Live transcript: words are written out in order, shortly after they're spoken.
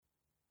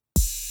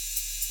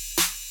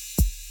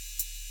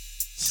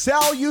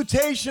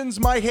Salutations,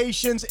 my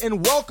Haitians,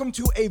 and welcome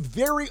to a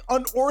very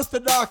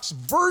unorthodox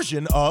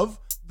version of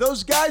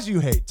Those Guys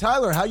You Hate.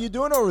 Tyler, how you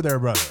doing over there,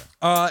 brother?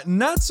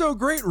 Not so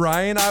great,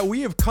 Ryan.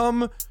 We have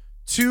come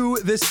to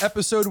this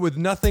episode with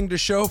nothing to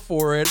show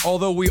for it,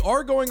 although we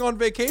are going on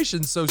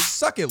vacation, so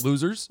suck it,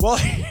 losers. Well,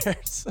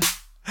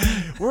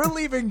 we're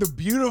leaving the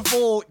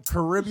beautiful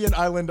Caribbean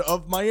island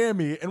of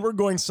Miami, and we're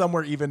going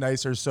somewhere even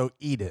nicer, so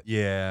eat it.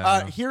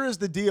 Yeah. Here is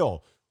the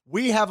deal.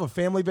 We have a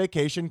family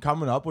vacation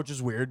coming up, which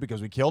is weird because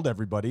we killed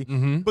everybody.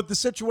 But the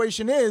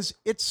situation is,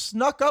 it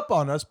snuck up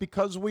on us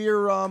because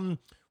we're,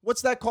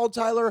 what's that called,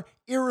 Tyler?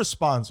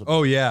 Irresponsible.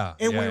 Oh, yeah.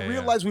 And Yeah, we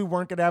realized we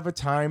weren't going to have a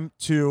time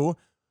to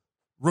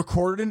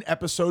record an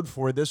episode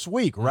for this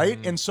week, right?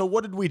 And so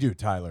what did we do,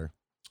 Tyler?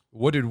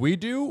 What did we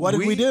do? What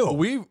did we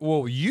do?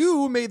 Well,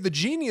 you made the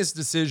genius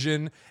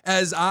decision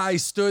as I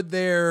stood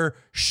there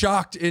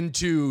shocked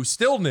into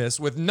stillness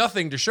with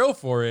nothing to show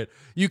for it.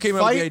 You came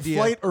up with the idea.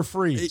 Flight, or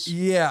freeze.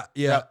 Yeah.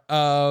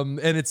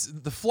 And it's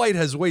the flight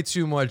has way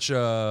too much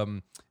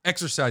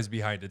exercise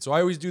behind it. So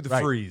I always do the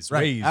freeze.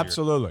 Way easier.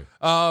 Absolutely.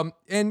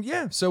 And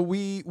yeah, so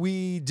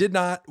we do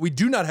not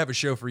have a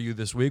show for you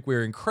this week.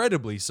 We're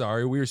incredibly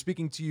sorry. We are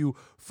speaking to you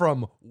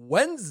from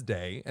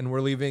Wednesday and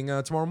we're leaving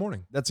tomorrow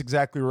morning. That's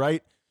exactly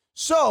right.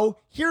 So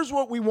here's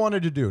what we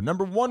wanted to do.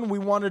 Number one, we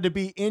wanted to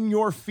be in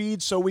your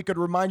feed so we could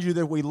remind you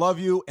that we love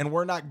you and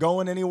we're not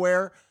going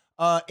anywhere.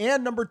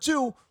 And number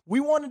two,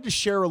 we wanted to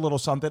share a little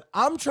something.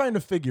 I'm trying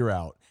to figure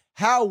out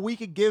how we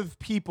could give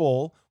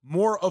people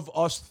more of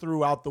us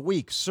throughout the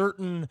week.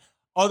 Certain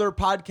other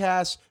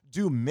podcasts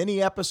do mini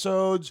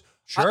episodes.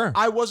 Sure.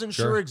 I wasn't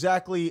sure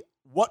exactly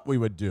what we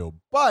would do,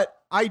 but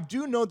I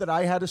do know that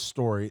I had a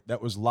story that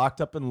was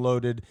locked up and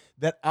loaded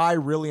that I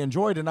really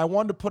enjoyed, and I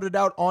wanted to put it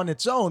out on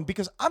its own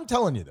because I'm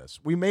telling you this.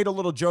 We made a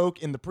little joke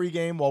in the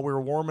pregame while we were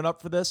warming up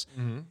for this.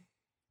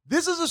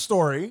 This is a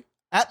story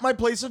at my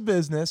place of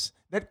business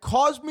that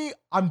caused me,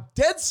 I'm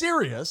dead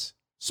serious,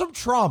 some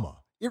trauma.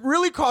 It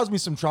really caused me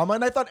some trauma,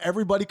 and I thought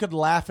everybody could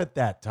laugh at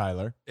that,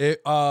 Tyler.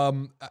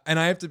 And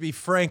I have to be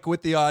frank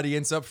with the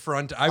audience up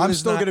front. I'm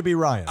still going to be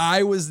Ryan.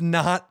 I was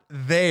not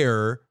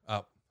there.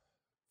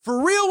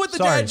 For real with the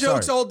dad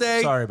jokes all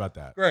day. Sorry about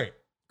that. Great.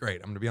 I'm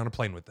going to be on a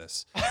plane with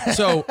this.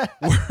 So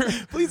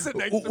Please sit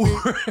next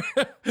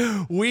to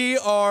me. We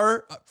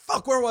are,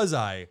 where was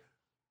I?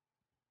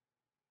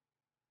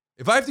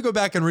 If I have to go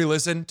back and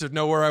re-listen to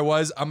know where I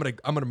was, I'm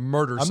gonna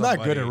murder somebody. I'm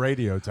not good at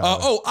radio,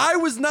 Tyler. I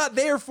was not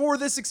there for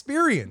this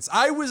experience.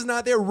 I was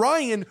not there.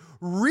 Ryan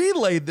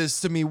relayed this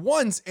to me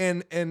once,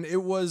 and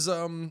it was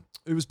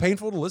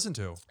painful to listen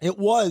to. It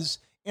was.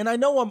 And I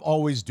know I'm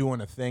always doing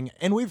a thing,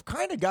 and we've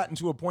kind of gotten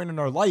to a point in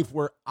our life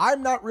where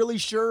I'm not really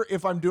sure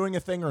if I'm doing a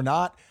thing or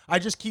not. I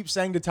just keep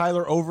saying to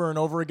Tyler over and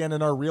over again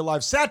in our real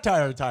life,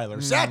 satire,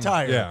 Tyler,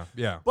 satire.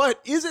 Yeah. But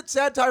is it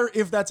satire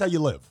if that's how you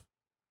live?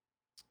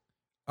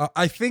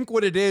 I think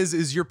what it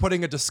is you're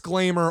putting a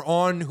disclaimer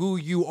on who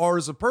you are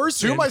as a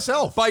person. To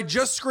myself. By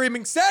just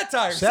screaming,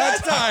 satire.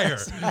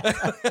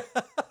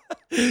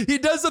 He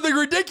does something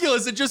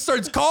ridiculous and just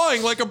starts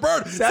cawing like a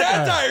bird.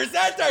 Satire.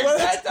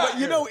 But,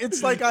 you know,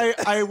 it's like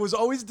I was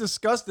always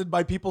disgusted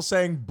by people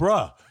saying,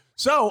 bruh.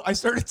 So I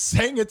started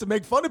saying it to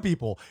make fun of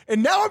people.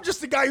 And now I'm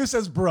just the guy who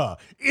says, bruh.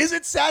 Is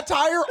it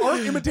satire or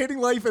imitating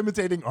life,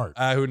 imitating art?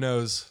 Who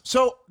knows?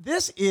 So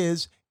this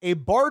is a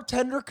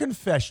bartender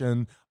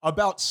confession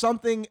about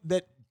something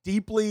that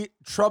deeply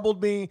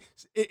troubled me.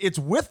 It's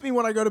with me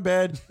when I go to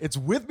bed. It's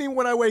with me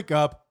when I wake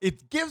up.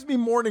 It gives me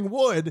morning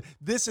wood.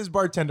 This is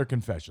Bartender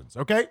Confessions,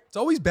 okay? It's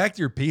always back to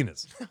your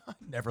penis.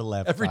 Never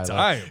left. Every Tyler.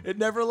 time. It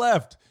never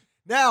left.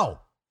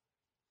 Now,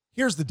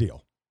 here's the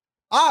deal.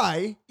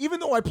 Even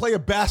though I play a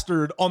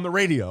bastard on the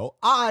radio,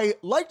 I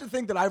like to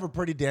think that I have a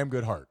pretty damn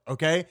good heart,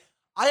 okay?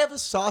 I have a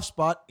soft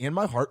spot in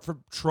my heart for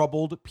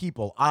troubled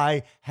people.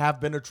 I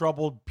have been a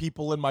troubled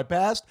people in my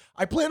past.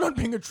 I plan on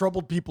being a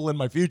troubled people in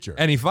my future.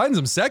 And he finds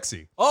them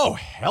sexy. Oh,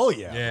 hell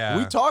yeah. Yeah.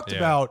 We talked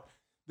about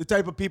the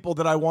type of people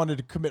that I wanted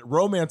to commit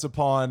romance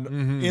upon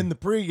in the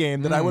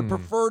pregame that I would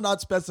prefer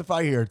not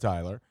specify here,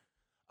 Tyler.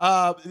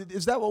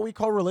 Is that what we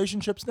call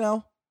relationships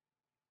now?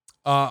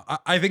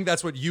 I think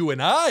that's what you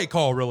and I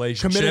call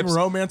relationships. Committing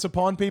romance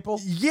upon people?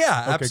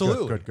 Yeah, Okay,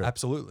 absolutely. good.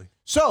 Absolutely.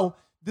 So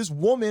this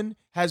woman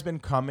has been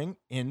coming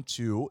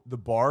into the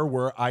bar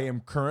where I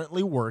am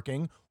currently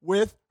working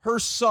with her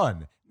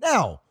son.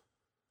 Now,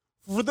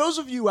 for those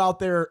of you out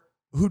there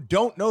who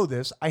don't know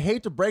this, I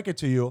hate to break it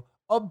to you,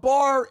 a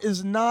bar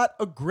is not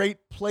a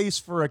great place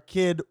for a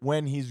kid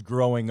when he's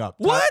growing up.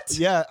 What?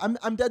 Yeah,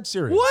 I'm dead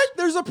serious. What?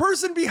 There's a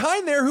person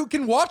behind there who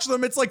can watch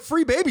them. It's like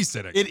free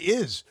babysitting. It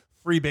is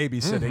free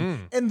babysitting.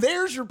 And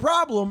there's your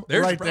problem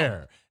There's right your problem.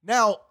 there.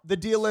 Now, the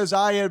deal is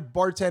I had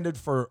bartended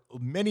for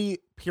many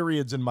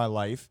periods in my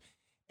life,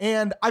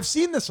 and I've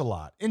seen this a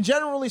lot. And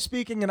generally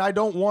speaking, and I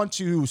don't want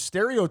to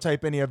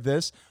stereotype any of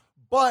this,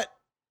 but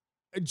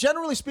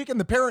generally speaking,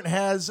 the parent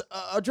has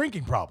a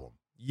drinking problem.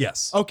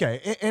 Yes.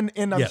 Okay, and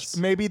Yes.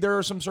 maybe there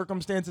are some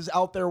circumstances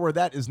out there where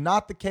that is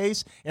not the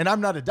case, and I'm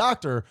not a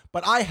doctor,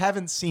 but I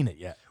haven't seen it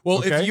yet. Well,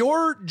 okay? if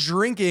your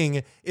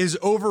drinking is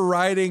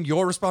overriding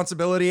your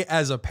responsibility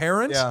as a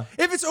parent, Yeah.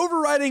 if it's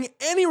overriding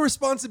any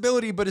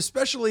responsibility, but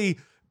especially,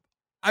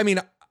 I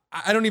mean,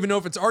 I don't even know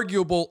if it's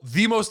arguable,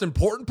 the most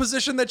important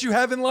position that you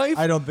have in life.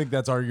 I don't think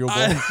that's arguable.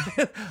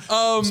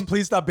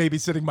 Please stop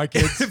babysitting my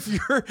kids.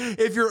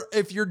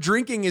 if your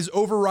drinking is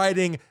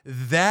overriding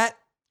that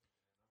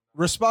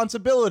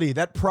Responsibility,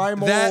 that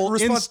primal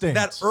instinct,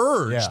 that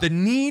urge, Yeah. the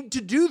need to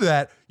do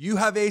that, you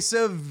have a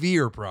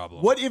severe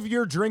problem. What if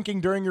you're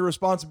drinking during your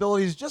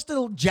responsibilities just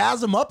to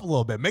jazz them up a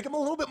little bit, make them a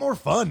little bit more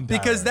fun?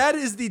 Because Tyler? that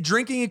is the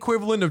drinking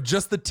equivalent of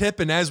just the tip,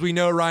 and as we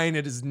know, Ryan,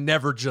 it is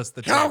never just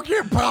the tip. Go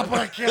give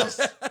Papa a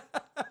kiss.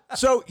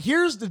 So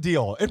here's the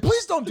deal, and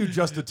please don't do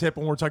just a tip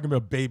when we're talking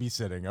about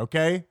babysitting,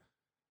 okay?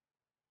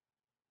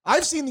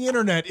 I've seen the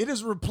internet; it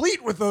is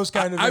replete with those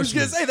kind of. I was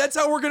going to say that's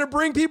how we're going to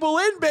bring people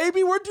in,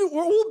 baby. We'll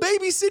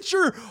babysit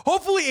your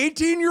hopefully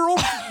 18-year-old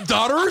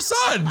daughter or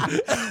son.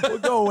 We'll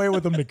go away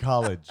with them to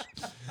college.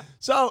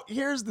 So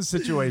here's the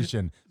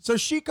situation. So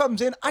she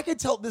comes in. I can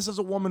tell this is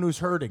a woman who's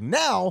hurting.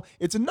 Now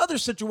it's another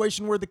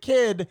situation where the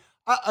kid.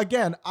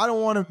 Again, I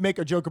don't want to make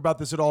a joke about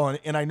this at all,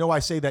 and I know I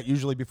say that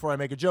usually before I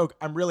make a joke.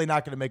 I'm really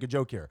not going to make a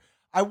joke here.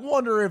 I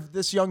wonder if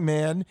this young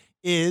man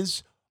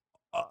is.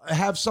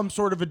 Have some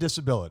sort of a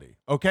disability.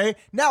 Okay.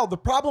 Now, the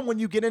problem when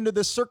you get into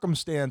this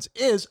circumstance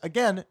is,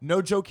 again,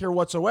 no joke here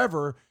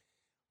whatsoever.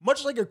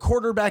 Much like a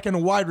quarterback and a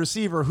wide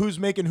receiver, who's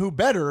making who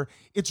better,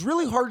 it's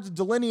really hard to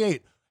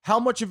delineate how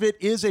much of it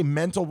is a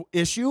mental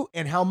issue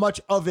and how much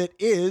of it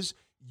is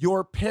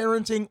your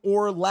parenting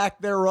or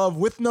lack thereof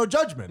with no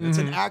judgment. It's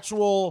an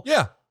actual,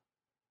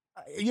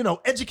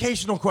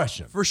 educational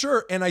question. For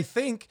sure. And I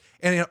think,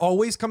 and it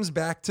always comes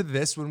back to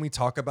this when we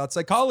talk about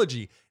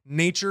psychology,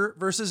 nature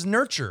versus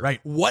nurture. Right.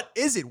 What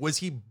is it? Was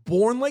he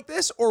born like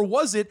this, or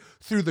was it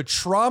through the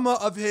trauma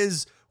of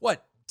his,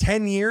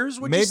 10 years,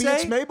 would you say?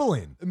 Maybe it's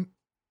Maybelline.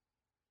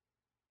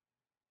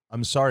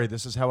 I'm sorry.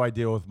 This is how I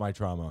deal with my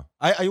trauma.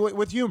 I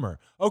with humor.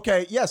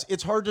 Okay. Yes.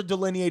 It's hard to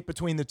delineate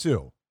between the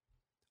two.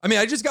 I mean,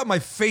 I just got my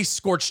face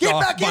scorched Get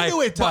off back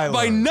into it, Tyler.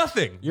 by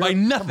nothing. By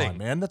nothing. Come on,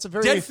 man. That's a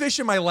very dead fish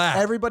in my lap.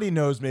 Everybody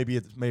knows maybe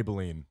it's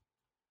Maybelline.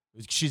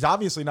 She's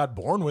obviously not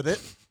born with it,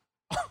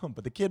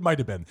 but the kid might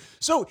have been.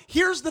 So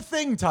here's the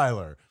thing,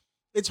 Tyler.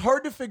 It's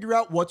hard to figure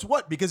out what's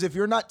what, because if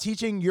you're not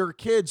teaching your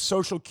kids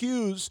social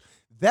cues,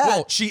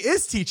 well, she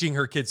is teaching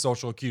her kids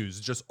social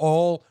cues, just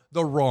all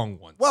the wrong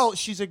ones. Well,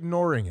 she's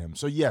ignoring him.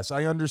 So yes,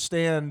 I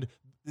understand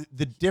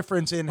the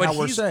difference in how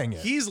we're saying it.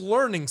 He's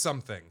learning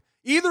something.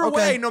 Either Okay.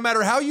 way, no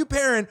matter how you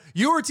parent,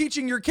 you are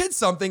teaching your kids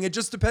something. It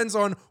just depends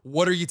on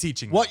what are you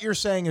teaching them. What you're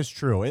saying is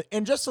true.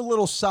 And just a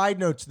little side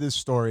note to this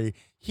story,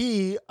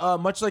 he,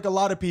 much like a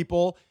lot of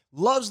people,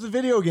 loves the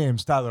video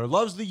games, Tyler.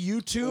 Loves the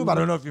YouTube. I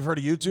don't know if you've heard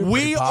of YouTube.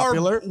 We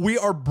popular.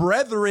 are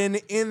brethren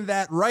in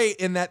that, right?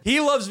 In that he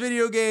loves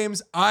video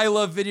games, I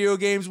love video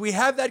games. We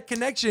have that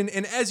connection.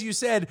 And as you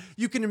said,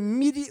 you can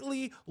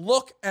immediately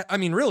look at,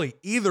 really,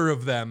 either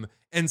of them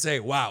and say,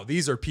 wow,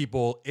 these are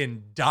people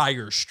in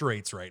dire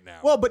straits right now.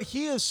 Well, but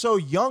he is so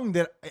young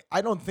that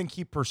I don't think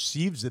he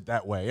perceives it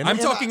that way. And I'm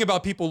talking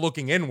about people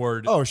looking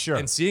inward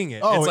and seeing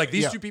it. Oh, it's like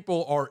these yeah. two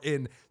people are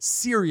in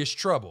serious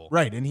trouble.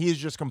 Right. And he is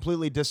just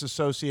completely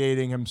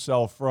disassociating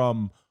himself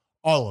from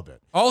all of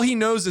it. All he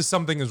knows is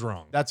something is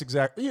wrong. That's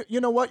exactly. You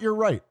know what? You're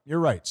right. You're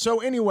right. So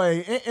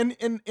anyway, and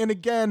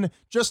again,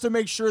 just to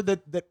make sure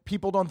that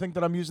people don't think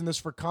that I'm using this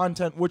for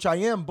content, which I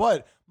am,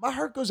 but my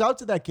heart goes out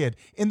to that kid.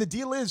 And the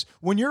deal is,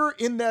 when you're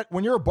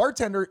a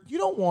bartender, you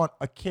don't want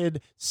a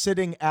kid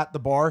sitting at the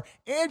bar,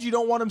 and you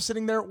don't want him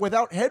sitting there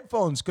without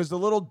headphones, because the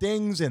little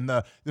dings and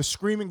the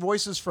screaming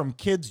voices from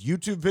kids'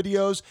 YouTube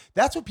videos,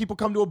 that's what people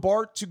come to a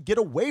bar to get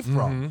away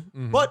from.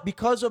 But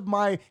because of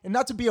and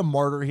not to be a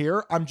martyr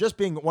here, I'm just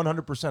being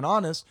 100%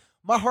 honest,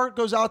 my heart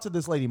goes out to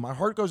this lady. My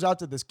heart goes out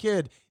to this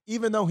kid,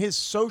 even though his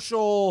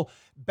social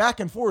back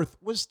and forth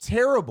was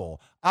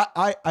terrible.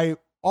 I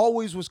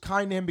always was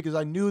kind to him because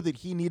I knew that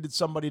he needed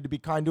somebody to be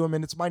kind to him,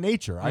 and it's my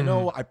nature. I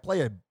know I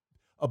play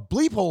a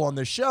bleep hole on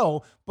this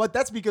show, but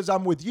that's because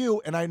I'm with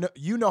you, and I know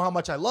you know how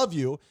much I love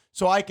you,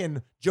 so I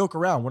can joke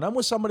around. When I'm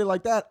with somebody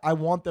like that, I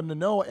want them to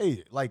know,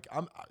 hey, like,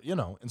 I'm,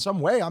 in some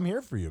way, I'm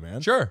here for you,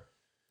 man. Sure.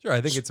 I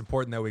think it's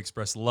important that we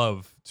express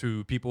love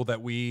to people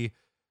that we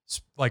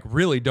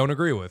really don't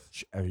agree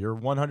with. You're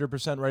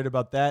 100% right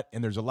about that,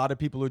 and there's a lot of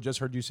people who just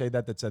heard you say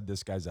that said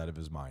this guy's out of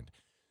his mind.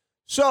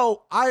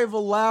 So I have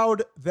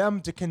allowed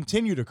them to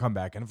continue to come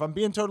back. And if I'm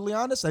being totally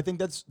honest, I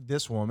think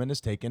this woman has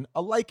taken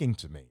a liking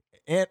to me.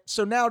 And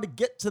so now to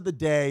get to the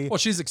day. Well,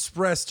 she's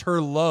expressed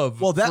her love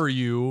for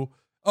you.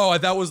 Oh,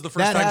 that was the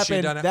first time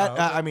she'd done it.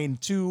 Okay.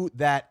 To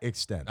that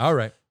extent. All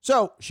right.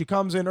 So she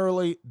comes in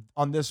early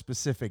on this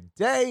specific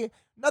day.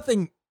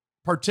 Nothing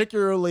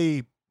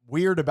particularly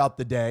weird about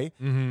the day.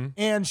 Mm-hmm.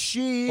 And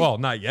she. Well,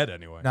 not yet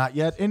anyway. Not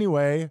yet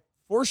anyway.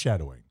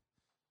 Foreshadowing.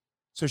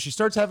 So she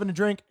starts having a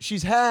drink.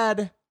 She's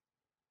had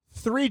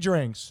 3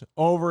 drinks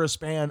over a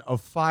span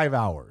of 5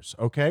 hours,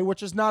 okay?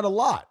 Which is not a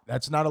lot.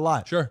 That's not a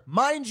lot. Sure.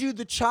 Mind you,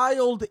 the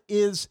child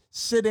is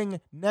sitting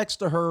next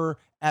to her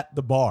at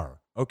the bar,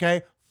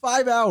 okay?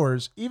 5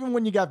 hours, even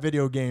when you got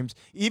video games,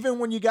 even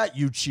when you got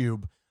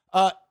YouTube,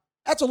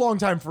 that's a long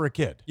time for a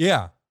kid.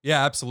 Yeah.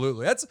 Yeah,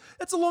 absolutely. That's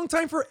a long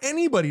time for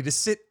anybody to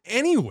sit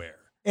anywhere.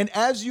 And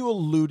as you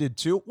alluded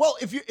to, well,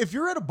 if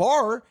you're at a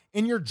bar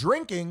and you're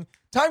drinking,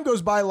 time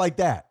goes by like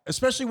that,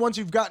 especially once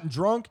you've gotten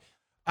drunk.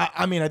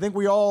 I mean, I think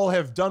we all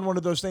have done one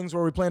of those things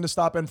where we plan to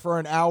stop in for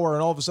an hour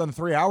and all of a sudden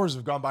 3 hours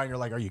have gone by and you're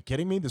like, are you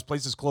kidding me? This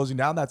place is closing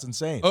down. That's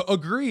insane.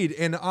 Agreed.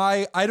 And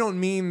I don't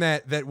mean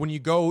that when you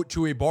go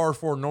to a bar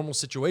for normal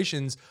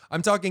situations,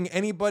 I'm talking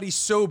anybody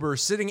sober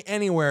sitting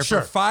anywhere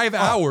Sure. for 5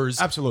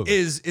 hours absolutely.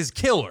 is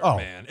killer,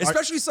 man.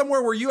 Especially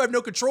somewhere where you have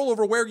no control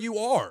over where you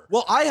are.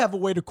 Well, I have a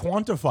way to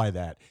quantify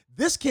that.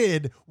 This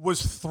kid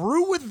was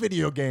through with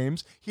video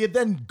games. He had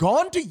then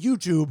gone to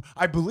YouTube.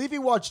 I believe he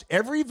watched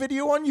every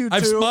video on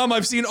YouTube.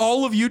 I've seen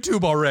all of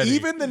YouTube already.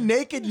 Even the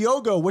naked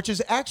yoga, which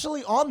is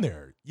actually on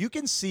there. You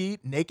can see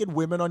naked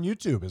women on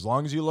YouTube as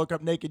long as you look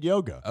up naked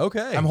yoga.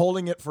 Okay. I'm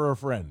holding it for a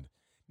friend.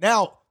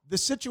 Now, the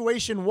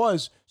situation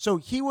was, so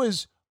he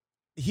was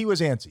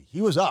antsy.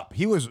 He was up.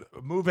 He was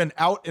moving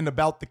out and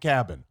about the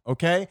cabin,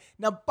 okay?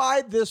 Now,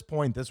 by this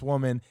point, this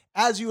woman,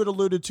 as you had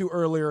alluded to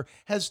earlier,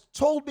 has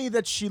told me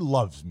that she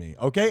loves me,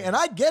 okay? And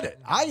I get it.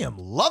 I am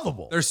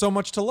lovable. There's so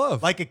much to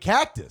love. Like a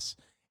cactus.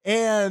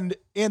 And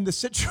the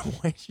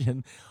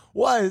situation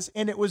was,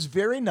 and it was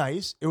very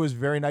nice. It was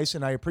very nice,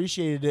 and I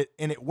appreciated it.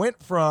 And it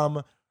went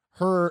from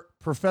her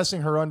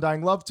professing her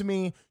undying love to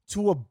me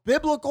to a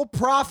biblical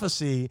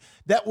prophecy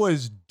that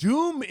was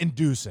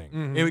doom-inducing.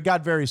 Mm-hmm. It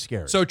got very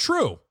scary. So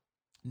true.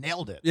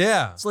 Nailed it.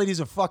 Yeah. This lady's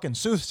a fucking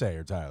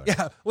soothsayer, Tyler.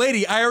 Yeah.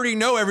 Lady, I already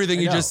know everything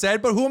you just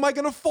said, but who am I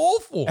going to fall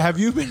for? Have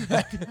you been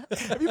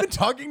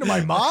talking to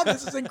my mom?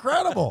 This is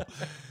incredible.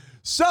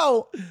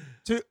 So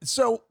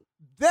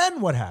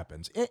then what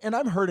happens? And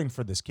I'm hurting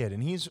for this kid,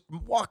 and he's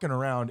walking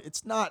around.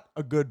 It's not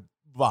a good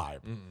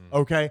vibe.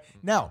 Okay?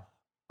 Now,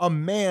 a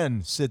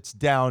man sits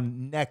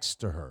down next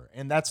to her,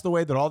 and that's the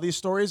way that all these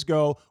stories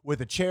go,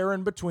 with a chair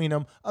in between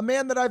them. A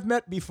man that I've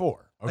met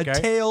before. Okay? A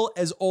tale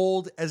as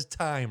old as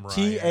time,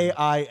 Ryan.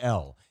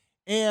 Tail.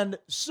 And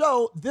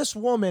so this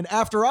woman,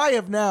 after I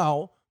have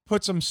now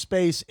put some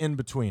space in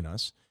between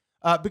us,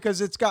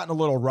 because it's gotten a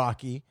little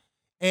rocky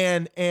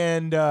and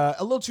a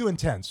little too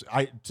intense,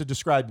 to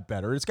describe it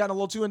better. It's gotten a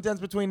little too intense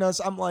between us.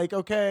 I'm like,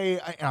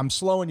 okay, I'm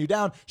slowing you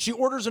down. She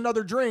orders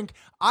another drink.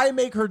 I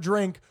make her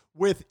drink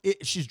with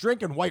it. She's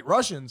drinking White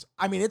Russians.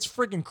 I mean, it's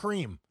freaking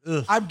cream.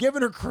 Ugh. I'm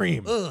giving her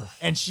cream. Ugh.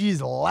 And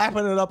she's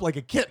lapping it up like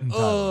a kitten.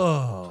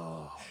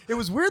 It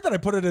was weird that I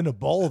put it in a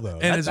bowl, though.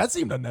 And that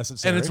seemed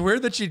unnecessary. And it's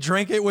weird that she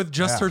drank it with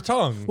just her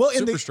tongue. Well,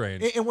 super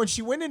strange. And when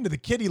she went into the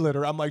kitty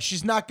litter, I'm like,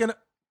 she's not gonna.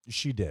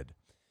 She did.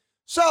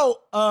 So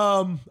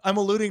I'm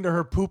alluding to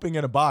her pooping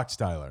in a box,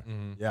 Tyler.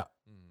 Mm-hmm. Yeah.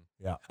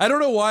 Yeah. I don't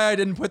know why I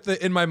didn't put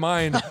in my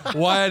mind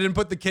why I didn't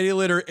put the kitty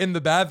litter in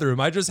the bathroom.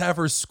 I just have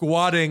her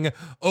squatting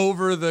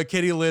over the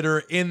kitty litter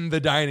in the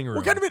dining room.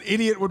 What kind of an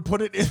idiot would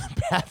put it in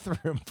the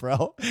bathroom,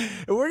 bro?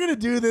 If we're gonna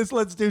do this,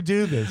 let's do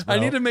this, bro. I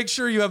need to make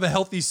sure you have a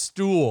healthy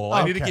stool.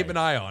 I need to keep an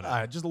eye on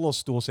it. Just a little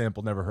stool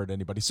sample never hurt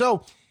anybody.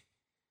 So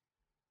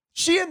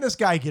she and this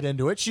guy get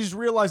into it. She's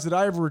realized that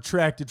I have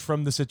retracted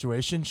from the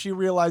situation. She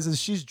realizes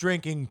she's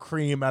drinking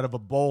cream out of a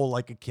bowl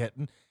like a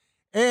kitten.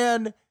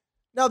 And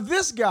now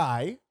this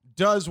guy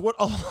does what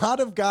a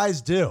lot of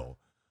guys do.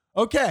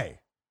 Okay,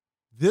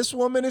 this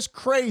woman is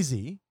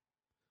crazy,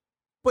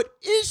 but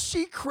is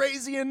she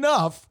crazy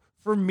enough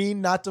for me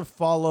not to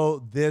follow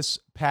this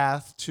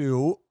path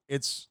to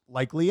its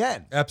likely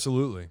end?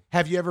 Absolutely.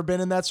 Have you ever been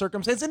in that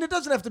circumstance? And it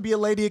doesn't have to be a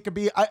lady. It could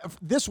be,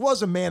 this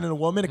was a man and a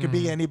woman. It could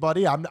be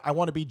anybody. I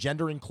want to be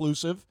gender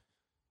inclusive.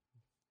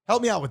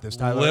 Help me out with this,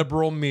 Tyler.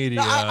 Liberal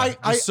media.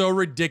 It's so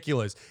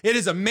ridiculous. It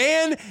is a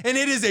man and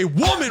it is a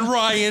woman,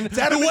 Ryan,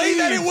 the way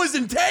that it was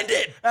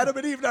intended. Adam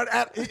and Eve, not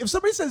Adam. If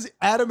somebody says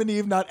Adam and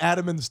Eve, not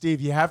Adam and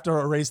Steve, you have to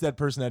erase that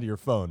person out of your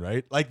phone,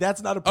 right? Like,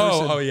 that's not a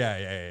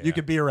person you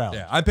could be around.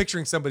 Yeah, I'm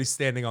picturing somebody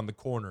standing on the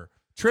corner.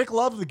 Trick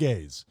love the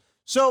gays.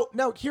 So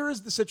now here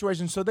is the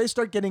situation. So they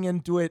start getting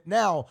into it.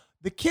 Now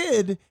the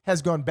kid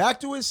has gone back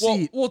to his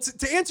seat. Well,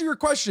 to answer your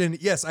question,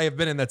 yes, I have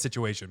been in that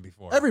situation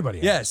before. Everybody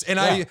has. Yes, and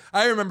yeah.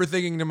 I remember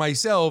thinking to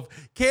myself,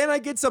 can I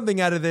get something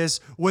out of this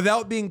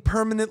without being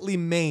permanently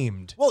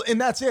maimed? Well, and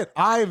that's it.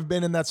 I've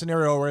been in that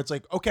scenario where it's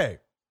like, okay,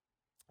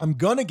 I'm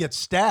going to get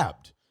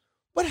stabbed.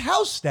 But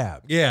how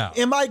stabbed? Yeah.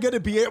 Am I going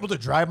to be able to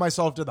drive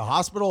myself to the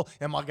hospital?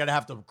 Am I going to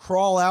have to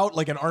crawl out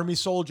like an army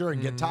soldier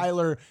and get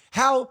Tyler?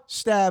 How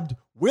stabbed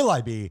will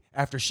I be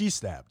after she's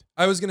stabbed?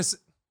 I was going to say,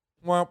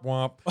 womp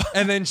womp.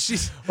 And then she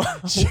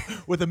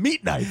with a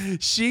meat knife.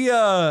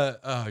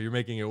 You're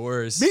making it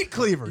worse. Meat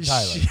cleaver,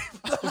 Tyler.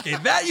 Okay,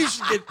 that you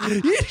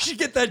should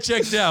get that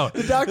checked out.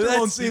 The doctor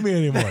won't see me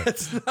anymore.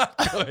 That's not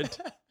good.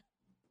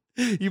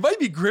 You might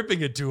be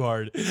gripping it too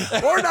hard.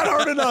 Or not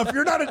hard enough.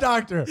 You're not a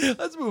doctor.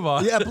 Let's move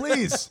on. Yeah,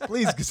 please,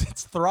 because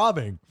it's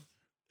throbbing.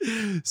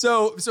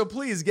 So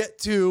please get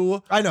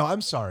to I know.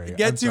 I'm sorry.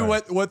 get I'm to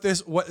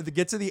sorry.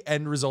 get to the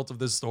end result of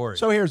this story.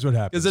 So here's what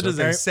happens. Because it is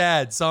okay? a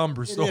sad,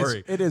 somber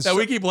story. It is that so-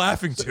 we keep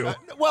laughing to.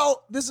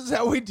 Well, this is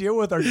how we deal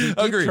with our deep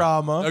Agreed.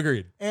 trauma.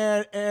 Agreed.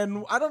 And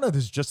I don't know.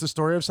 This is just a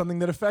story of something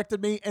that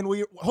affected me, and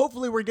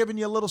hopefully we're giving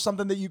you a little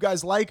something that you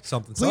guys like.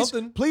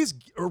 Something. Please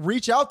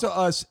reach out to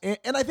us,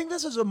 and I think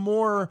this is a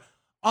more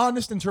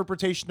honest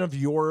interpretation of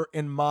your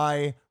and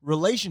my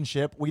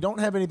relationship. We don't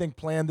have anything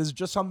planned. This is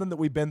just something that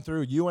we've been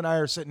through. You and I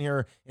are sitting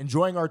here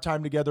enjoying our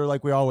time together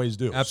like we always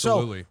do.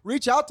 Absolutely. So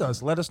reach out to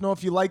us. Let us know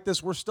if you like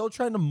this. We're still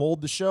trying to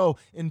mold the show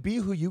and be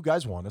who you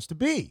guys want us to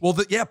be. Well,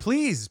 yeah,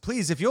 please.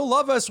 If you'll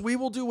love us, we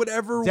will do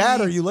whatever. Dad,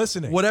 are you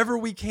listening? Whatever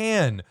we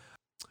can.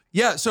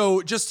 Yeah.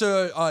 So just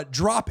to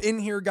drop in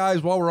here,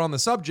 guys, while we're on the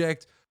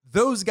subject,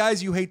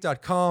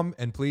 thoseguysyouhate.com,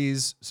 and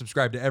please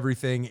subscribe to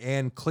everything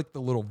and click the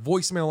little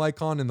voicemail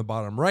icon in the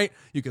bottom right.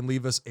 You can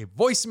leave us a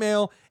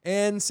voicemail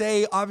and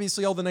say,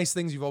 obviously, all the nice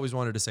things you've always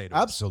wanted to say to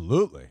us.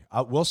 Absolutely.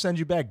 We'll send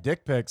you back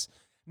dick pics.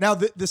 Now,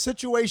 the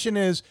situation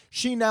is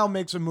she now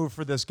makes a move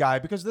for this guy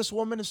because this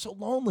woman is so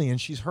lonely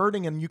and she's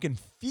hurting, and you can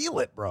feel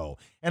it, bro.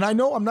 And I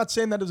know I'm not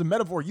saying that as a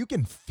metaphor. You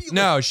can feel it.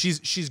 No,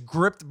 she's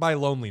gripped by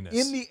loneliness.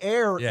 In the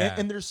air. Yeah.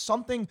 And there's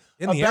something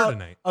In the air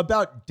tonight.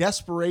 about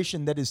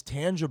desperation that is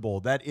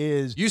tangible, that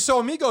is... You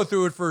saw me go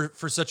through it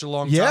for such a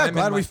long Yeah, time.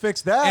 glad we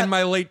fixed that. In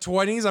my late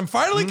 20s. I'm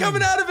finally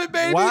coming out of it,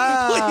 baby.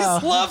 Wow.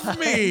 Please love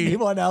me.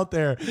 Anyone out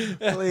there,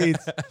 please.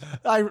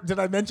 Did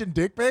I mention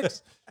dick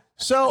pics?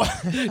 So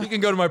You can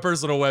go to my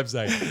personal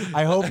website.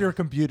 I hope your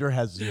computer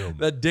has Zoom.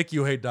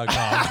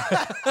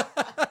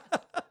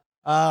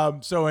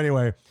 Thatdickyouhate.com. So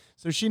anyway,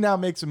 so she now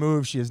makes a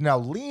move. She is now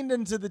leaned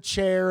into the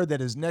chair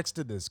that is next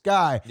to this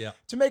guy. Yeah.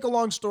 To make a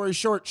long story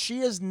short, she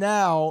is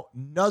now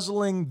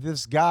nuzzling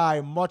this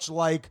guy much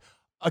like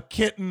a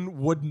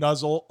kitten would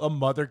nuzzle a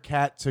mother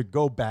cat, to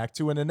go back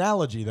to an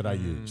analogy that I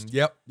used.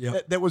 Yep.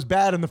 That was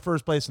bad in the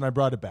first place, and I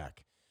brought it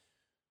back.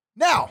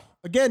 Now,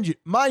 again,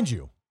 mind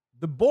you,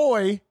 the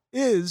boy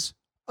is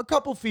a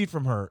couple feet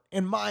from her,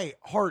 and my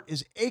heart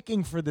is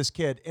aching for this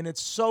kid, and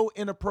it's so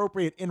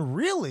inappropriate. And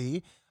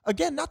really,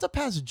 again, not to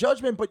pass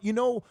judgment, but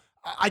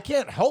I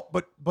can't help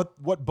but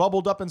what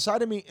bubbled up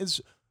inside of me is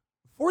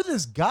for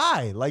this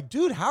guy. Like,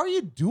 dude, how are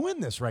you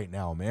doing this right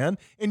now, man?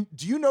 And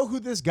do you know who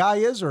this guy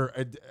is, or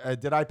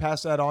did I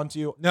pass that on to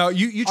you? No,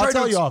 you tried I'll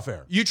tell to you off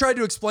air. You tried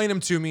to explain him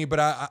to me, but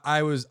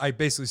I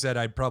basically said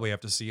I'd probably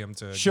have to see him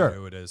to Sure. know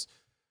who it is.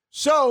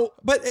 So,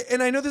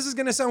 And I know this is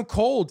going to sound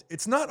cold.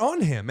 It's not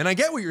on him. And I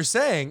get what you're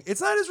saying. It's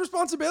not his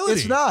responsibility.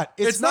 It's not.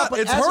 It's not, not. but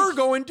It's as her a-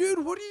 going,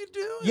 dude, what are you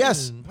doing?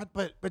 Yes,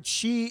 but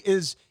she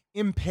is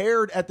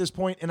impaired at this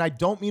point, and I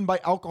don't mean by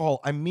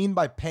alcohol. I mean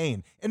by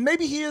pain. And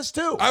maybe he is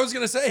too. I was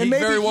going to say, And he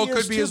maybe very well is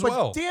could be too, as but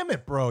well. damn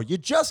it, bro. You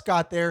just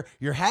got there.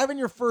 You're having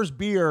your first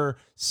beer.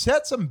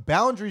 Set some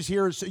boundaries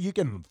here so you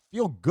can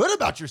feel good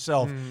about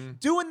yourself.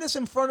 Doing this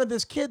in front of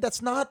this kid,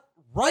 that's not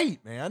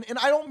right, man. And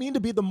I don't mean to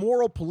be the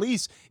moral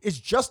police. It's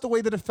just the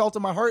way that it felt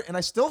in my heart, and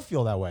I still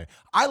feel that way.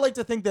 I like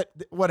to think that,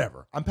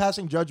 whatever, I'm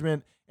passing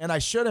judgment, and I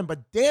shouldn't,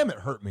 but damn, it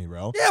hurt me,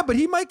 bro. Yeah, but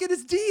he might get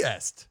his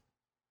DS.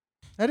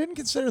 I didn't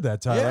consider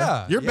that, Tyler.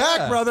 Yeah, You're yeah.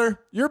 back, brother.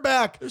 You're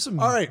back. There's some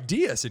All right.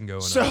 DS-ing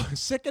going So on.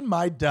 sicken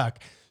my duck.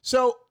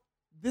 So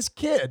this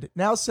kid,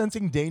 now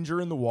sensing danger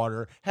in the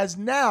water, has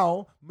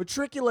now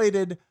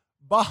matriculated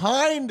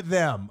behind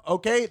them.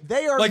 Okay,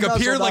 they are Like appeared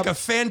nuzzled like up. a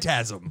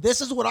phantasm.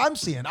 This is what I'm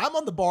seeing. I'm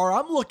on the bar.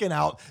 I'm looking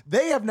out.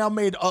 They have now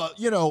made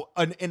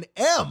an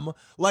M,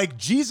 like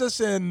Jesus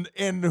and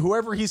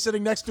whoever he's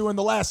sitting next to in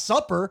the Last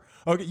Supper.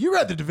 Okay, you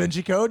read the Da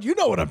Vinci Code. You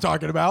know what I'm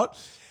talking about.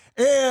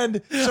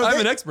 And so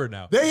I'm an expert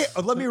now.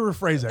 let me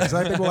rephrase that, because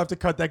I think we'll have to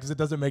cut that because it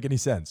doesn't make any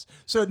sense.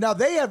 So now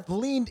they have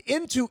leaned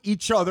into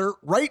each other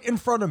right in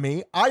front of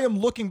me. I am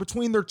looking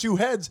between their two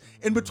heads,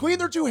 and between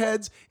their two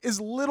heads is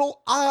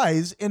little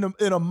eyes in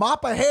a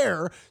mop of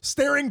hair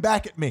staring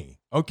back at me.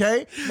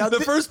 Okay, now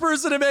The first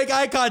person to make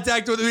eye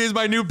contact with me is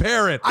my new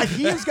parent.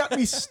 he has got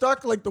me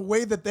stuck like the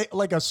way that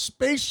like a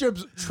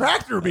spaceship's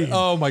tractor beam.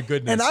 Oh my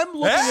goodness. And I'm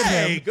looking at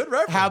Hey, him. good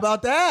reference. How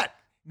about that?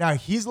 Now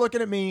he's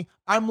looking at me.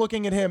 I'm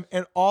looking at him,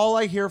 and all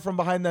I hear from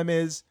behind them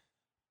is,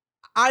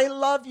 "I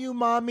love you,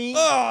 mommy."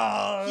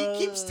 He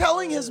keeps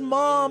telling his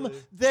mom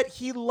that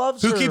he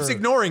loves her. Who keeps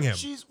ignoring him?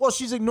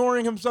 She's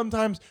ignoring him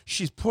sometimes.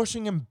 She's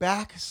pushing him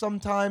back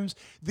sometimes.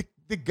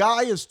 The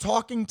guy is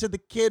talking to the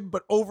kid,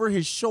 but over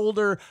his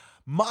shoulder.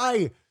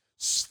 My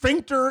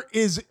sphincter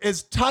is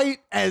as tight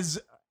as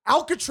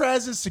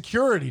Alcatraz's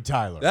security,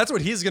 Tyler. That's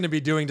what he's going to be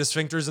doing to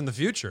sphincters in the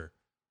future.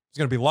 He's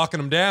going to be locking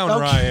them down,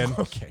 Ryan.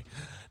 Okay.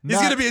 He's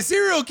going to be a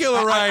serial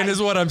killer, Ryan,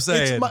 is what I'm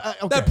saying. okay.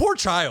 That poor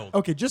child.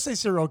 Okay, just say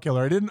serial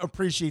killer. I didn't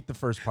appreciate the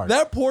first part.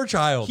 That poor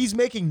child. He's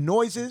making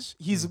noises.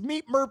 He's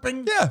meat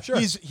murping. Yeah, sure.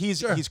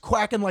 He's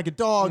quacking like a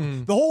dog.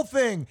 The whole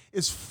thing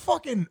is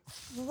fucking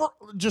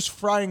just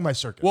frying my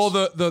circuits. Well,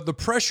 the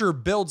pressure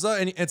builds up,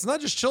 and it's not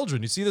just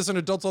children. You see this in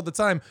adults all the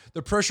time.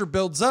 The pressure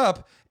builds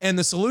up, And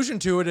the solution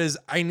to it is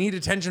I need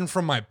attention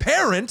from my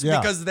parent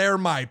because they're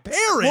my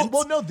parent.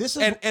 Well, no, this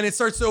is and it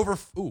starts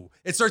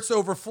to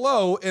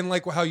overflow in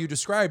like how you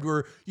described,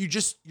 where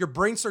your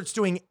brain starts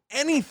doing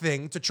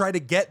anything to try to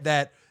get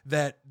that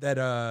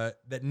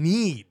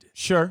need.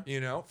 Sure.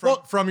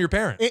 From your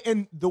parent.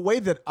 And the way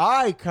that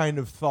I kind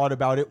of thought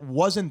about it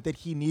wasn't that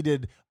he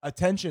needed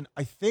attention.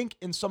 I think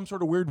in some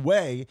sort of weird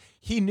way,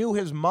 he knew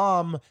his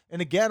mom, and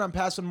again, I'm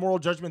passing moral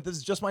judgment. This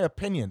is just my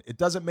opinion. It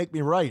doesn't make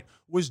me right.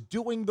 Was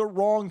doing the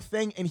wrong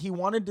thing, and he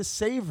wanted to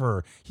save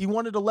her. He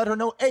wanted to let her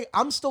know, hey,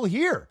 I'm still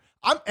here.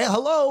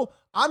 Hello,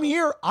 I'm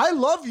here. I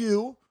love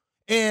you.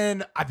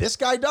 And this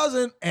guy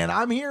doesn't, and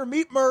I'm here.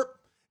 Meet Merp.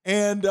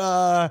 And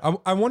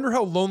I wonder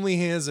how lonely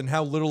he is and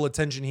how little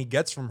attention he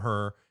gets from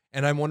her.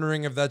 And I'm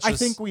wondering if that's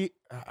just...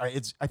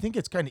 I think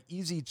it's kind of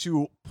easy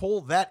to pull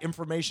that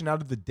information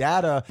out of the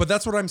data. But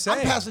that's what I'm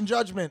saying. I'm passing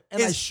judgment,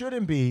 and I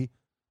shouldn't be.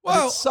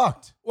 Well, it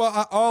sucked.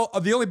 Well,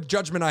 the only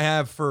judgment I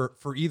have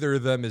for either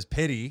of them is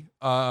pity.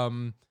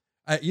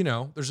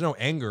 There's no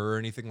anger or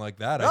anything like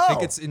that. No.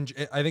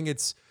 I think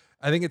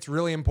it's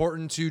really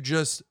important to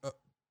just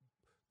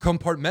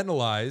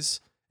compartmentalize,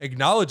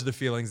 acknowledge the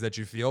feelings that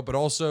you feel, but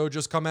also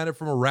just come at it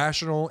from a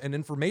rational and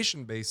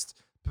information-based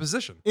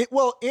position.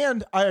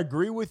 And I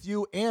agree with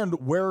you. And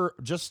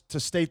just to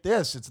state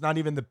this, it's not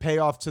even the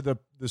payoff to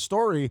the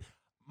story.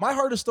 My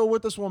heart is still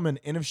with this woman.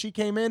 And if she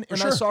came in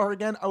and I saw her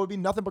again, I would be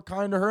nothing but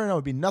kind to her, and I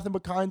would be nothing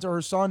but kind to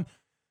her son.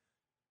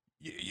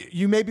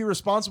 You may be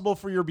responsible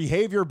for your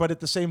behavior, but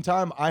at the same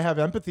time, I have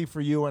empathy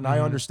for you, and I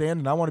understand,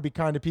 and I want to be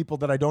kind to people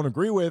that I don't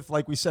agree with,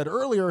 like we said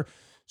earlier.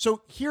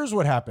 So here's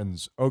what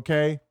happens,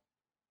 okay?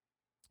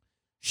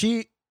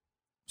 She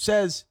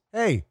says,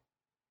 hey,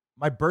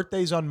 my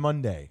birthday's on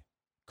Monday.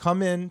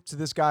 Come in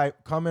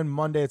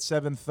Monday at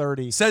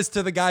 7:30. Says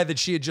to the guy that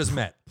she had just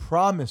met.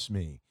 Promise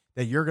me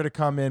that you're going to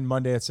come in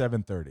Monday at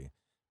 7:30.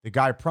 The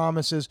guy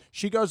promises.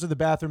 She goes to the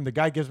bathroom. The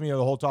guy gives me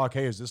the whole talk.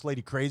 Hey, is this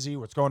lady crazy?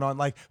 What's going on?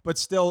 But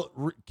still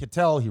could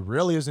tell he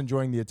really is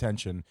enjoying the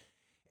attention.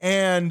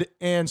 And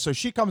so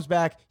she comes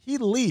back. He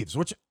leaves,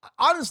 which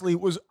honestly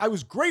I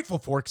was grateful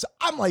for, because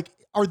I'm like,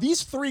 are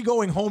these three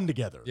going home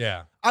together?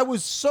 Yeah. I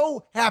was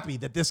so happy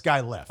that this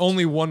guy left.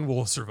 Only one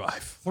will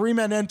survive. 3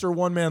 men enter,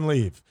 1 man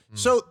leave.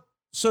 So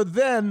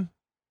then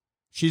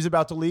she's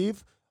about to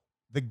leave.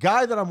 The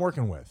guy that I'm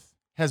working with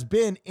has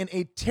been in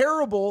a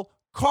terrible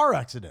car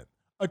accident,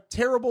 a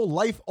terrible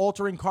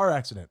life-altering car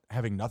accident,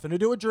 having nothing to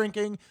do with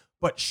drinking,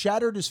 but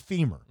shattered his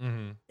femur.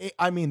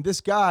 I mean,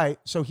 this guy,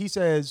 so he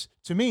says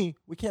to me,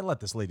 we can't let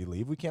this lady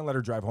leave. We can't let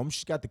her drive home.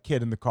 She's got the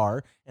kid in the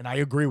car, and I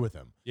agree with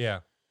him. Yeah.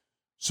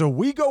 So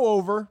we go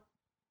over.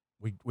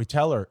 We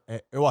tell her,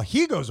 well,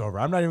 he goes over.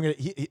 I'm not even going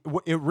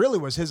to, it really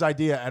was his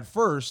idea at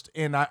first,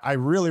 and I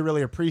really,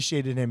 really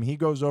appreciated him. He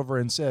goes over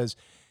and says,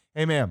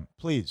 hey, ma'am,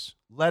 please,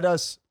 let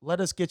us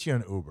get you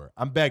an Uber.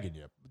 I'm begging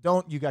you.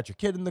 You got your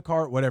kid in the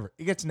car, whatever.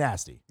 It gets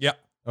nasty. Yeah.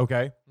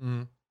 Okay?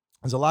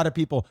 There's a lot of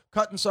people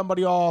cutting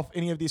somebody off,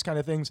 any of these kind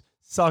of things,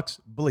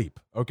 sucks bleep,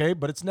 okay?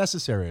 But it's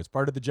necessary. It's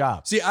part of the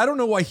job. See, I don't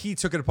know why he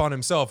took it upon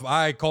himself.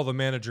 I call the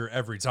manager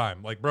every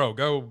time. Like, bro,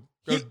 go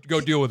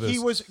deal with this. He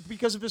was,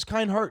 because of his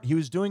kind heart, he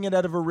was doing it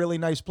out of a really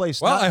nice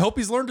place. Well, I hope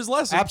he's learned his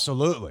lesson.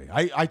 Absolutely.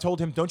 I told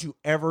him, don't you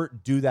ever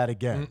do that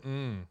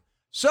again.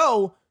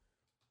 So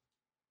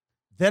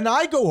then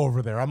I go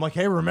over there. I'm like,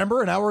 hey,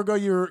 remember an hour ago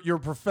you're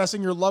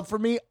professing your love for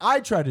me? I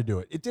tried to do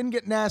it. It didn't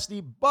get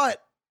nasty,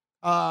 but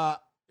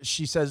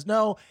she says,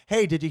 no.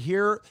 Hey, did you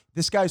hear?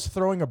 This guy's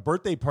throwing a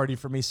birthday party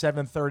for me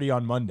 7:30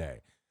 on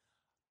Monday.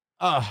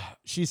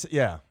 She said,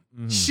 yeah.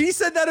 She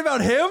said that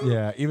about him?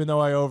 Yeah, even though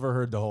I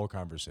overheard the whole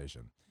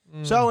conversation.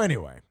 So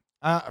anyway,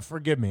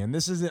 forgive me. And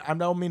I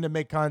don't mean to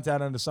make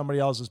content onto somebody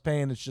else's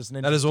pain. It's just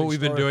an That is what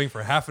we've been doing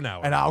for half an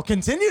hour. And I'll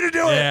continue to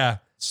do it. Yeah.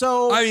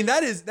 So I mean,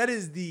 that is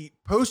the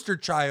poster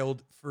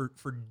child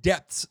for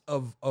depths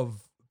of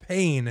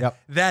pain. Yep.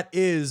 That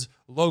is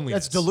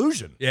loneliness. That's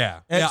delusion.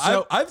 Yeah. And yeah.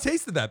 so- I've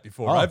tasted that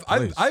before. Oh,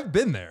 I've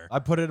been there. I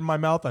put it in my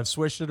mouth. I've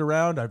swished it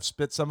around. I've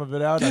spit some of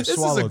it out. I've This is a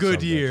swallowed good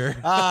some of it. year.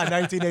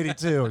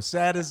 1982.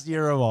 Saddest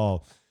year of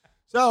all.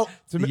 So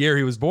The year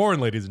he was born,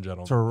 ladies and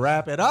gentlemen. to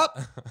wrap it up,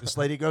 this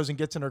lady goes and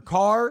gets in her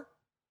car.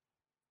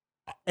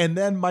 And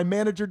then my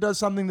manager does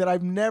something that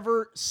I've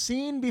never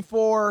seen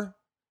before.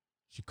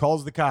 She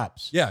calls the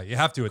cops. Yeah, you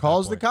have to.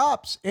 Calls the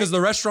cops. Because the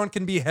restaurant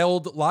can be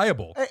held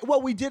liable.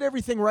 Well, we did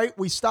everything right.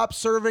 We stopped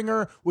serving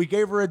her. We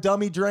gave her a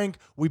dummy drink.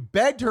 We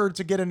begged her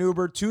to get an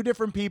Uber. 2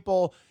 different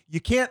people. You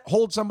can't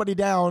hold somebody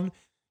down.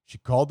 She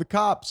called the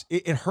cops.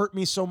 It hurt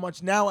me so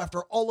much. Now,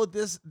 after all of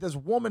this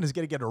woman is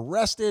going to get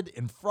arrested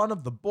in front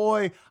of the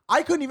boy.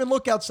 I couldn't even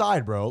look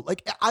outside, bro.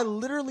 Like, I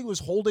literally was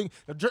holding,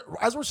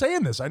 as we're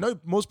saying this, I know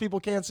most people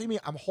can't see me.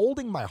 I'm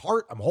holding my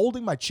heart. I'm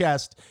holding my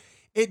chest.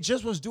 It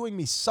just was doing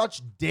me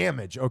such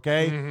damage,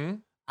 okay?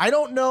 I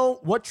don't know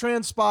what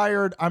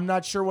transpired. I'm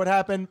not sure what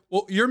happened.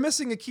 Well, you're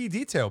missing a key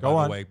detail,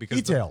 by the way,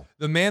 because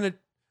the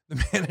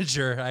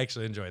manager, I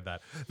actually enjoyed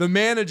that. The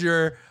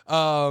manager,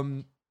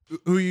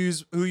 who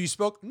you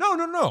spoke?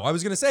 No. I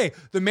was going to say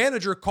the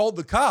manager called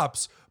the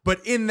cops, but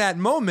in that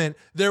moment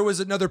there was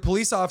another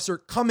police officer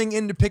coming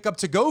in to pick up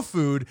to-go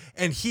food,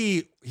 and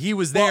he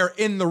was there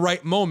in the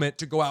right moment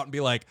to go out and be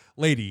like,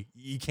 "Lady,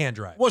 you can't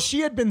drive." Well,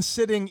 she had been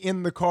sitting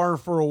in the car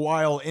for a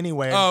while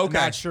anyway. Oh, I'm okay.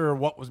 not sure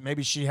what was.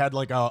 Maybe she had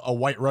like a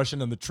White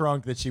Russian in the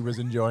trunk that she was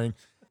enjoying.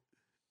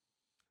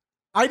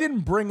 I didn't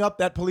bring up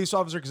that police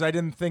officer because I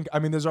didn't think, I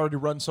mean, this already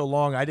run so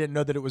long. I didn't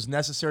know that it was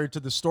necessary to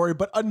the story.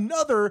 But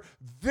another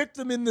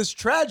victim in this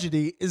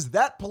tragedy is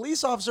that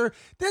police officer.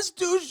 This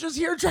dude's just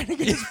here trying to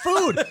get his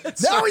food.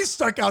 Now he's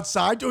stuck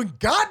outside doing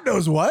God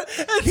knows what.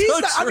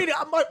 I mean,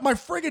 my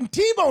friggin'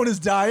 T-bone is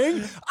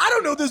dying. I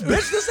don't know this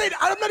bitch.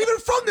 I'm not even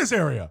from this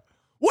area.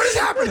 What is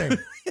happening?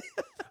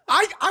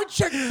 I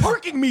check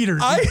parking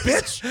meters, you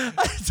bitch.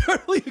 I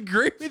totally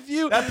agree with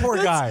you. That poor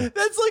guy.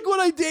 That's like when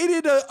I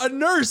dated a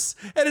nurse,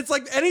 and it's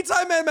like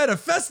anytime I'm at a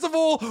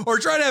festival or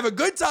trying to have a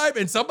good time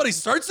and somebody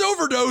starts to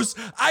overdose,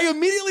 I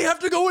immediately have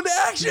to go into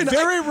action.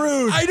 Very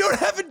rude. I don't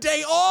have a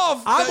day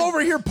off. I'm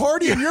over here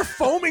partying. You're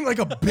foaming like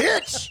a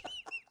bitch.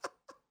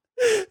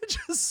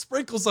 Just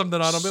sprinkle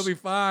something on them. It'll be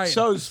fine.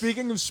 So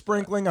speaking of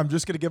sprinkling, I'm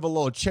just going to give a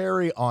little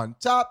cherry on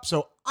top.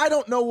 So I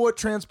don't know what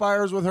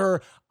transpires with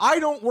her. I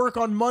don't work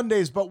on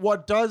Mondays, but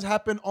what does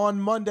happen on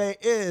Monday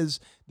is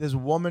this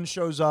woman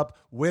shows up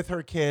with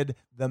her kid.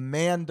 The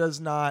man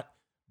does not.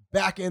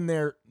 Back in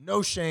there,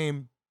 no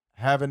shame,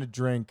 having a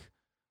drink.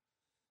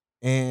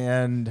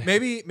 And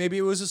maybe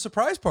it was a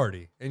surprise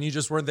party and you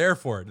just weren't there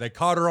for it. They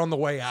caught her on the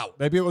way out.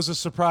 maybe it was a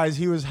surprise.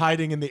 He was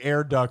hiding in the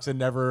air ducts and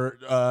never,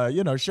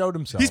 showed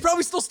himself. He's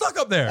probably still stuck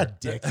up there. a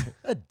dick.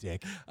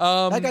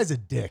 That guy's a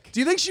dick. Do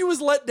you think she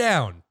was let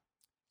down?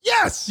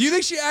 Yes. Do you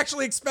think she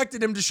actually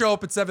expected him to show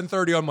up at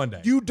 7:30 on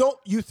Monday?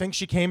 You think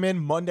she came in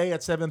Monday at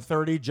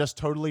 7:30 just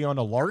totally on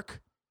a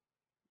lark?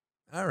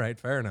 All right,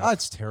 fair enough.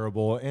 That's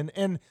terrible.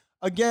 And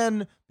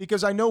again,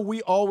 because I know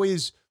we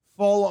always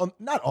fall on,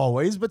 not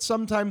always, but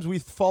sometimes we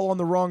fall on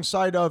the wrong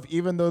side of,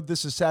 even though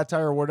this is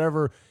satire or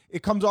whatever,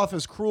 it comes off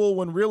as cruel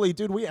when really,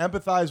 dude, we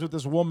empathize with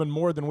this woman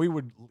more than we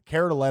would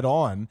care to let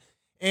on.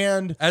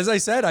 And as I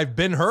said, I've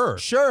been her.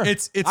 Sure.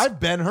 I've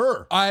been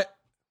her.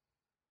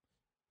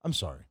 I'm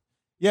sorry.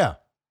 Yeah.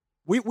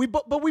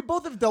 But we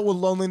both have dealt with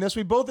loneliness.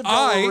 We both have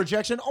dealt with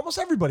rejection. Almost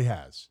everybody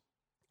has.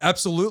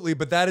 Absolutely,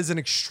 but that is an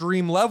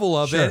extreme level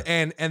of it,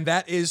 and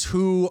that is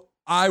who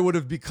I would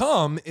have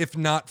become if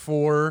not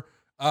for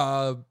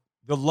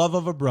the love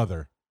of a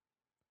brother.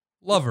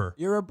 Lover.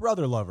 You're a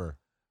brother lover.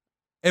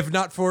 If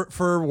not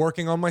for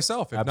working on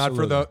myself, if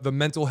Absolutely. not for the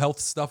mental health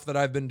stuff that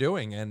I've been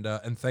doing, and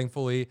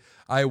thankfully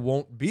I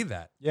won't be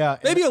that. Yeah.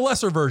 Maybe a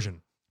lesser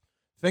version.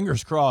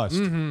 Fingers crossed.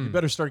 Mhm. You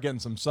better start getting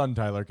some sun,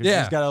 Tyler, because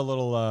Yeah. he's got a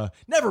little,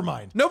 never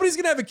mind. Nobody's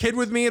gonna have a kid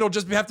with me. It'll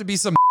just have to be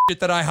some shit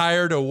that I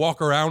hire to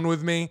walk around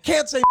with me.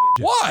 Can't say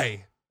midget.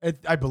 Why?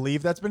 I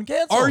believe that's been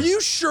canceled. Are you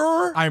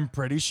sure? I'm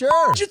pretty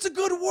sure. It's a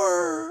good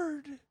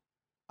word.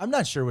 I'm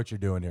not sure what you're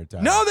doing here,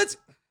 Tyler. No, that's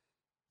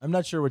I'm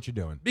not sure what you're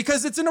doing.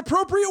 because it's an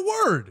appropriate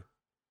word.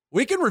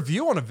 We can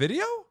review on a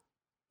video?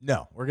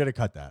 No, we're going to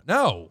cut that.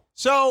 No.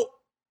 So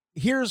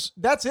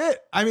that's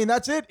it. I mean,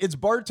 that's it. It's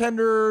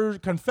bartender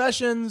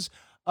confessions.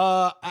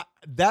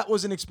 That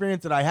was an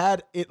experience that I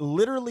had. It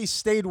literally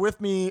stayed with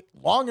me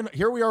long enough.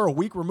 Here we are a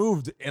week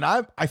removed, and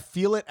I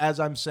feel it as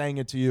I'm saying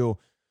it to you.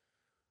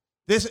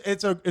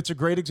 It's a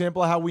great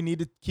example of how we need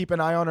to keep an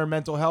eye on our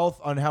mental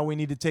health, on how we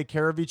need to take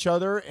care of each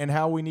other, and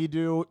how we need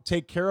to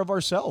take care of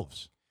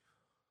ourselves.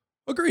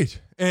 Agreed.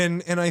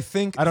 And I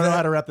think I don't know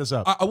how to wrap this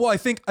up. I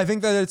think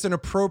that it's an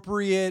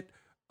appropriate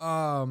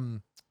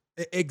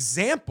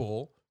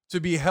example to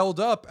be held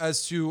up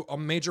as to a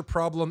major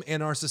problem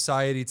in our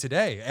society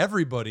today.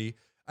 Everybody,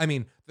 I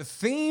mean, the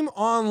theme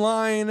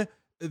online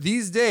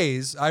these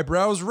days, I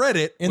browse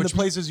Reddit In the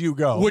places you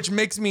go. which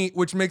makes me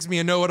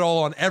a know-it-all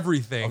on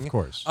everything. Of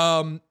course.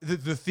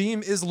 The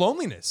theme is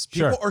loneliness.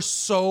 People Sure. are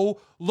so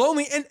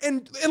lonely.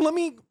 And let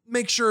me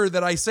make sure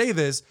that I say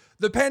this.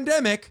 The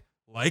pandemic,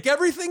 like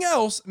everything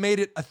else, made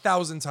it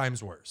 1,000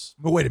 times worse.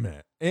 But wait a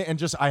minute. And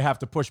just, I have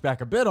to push back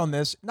a bit on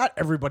this. Not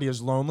everybody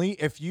is lonely.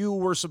 If you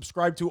were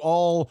subscribed to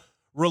all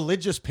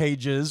religious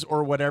pages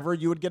or whatever,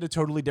 you would get a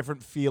totally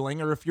different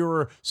feeling. Or if you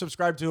were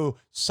subscribed to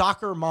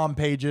soccer mom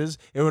pages,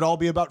 it would all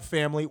be about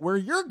family. Where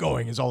you're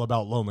going is all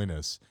about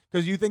loneliness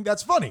because you think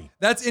that's funny.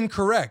 That's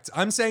incorrect.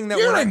 I'm saying that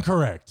You're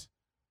incorrect.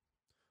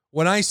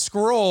 when I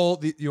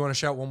scroll, you want to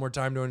shout one more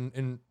time to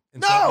insult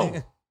No!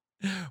 me?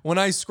 When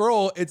I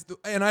scroll,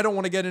 and I don't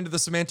want to get into the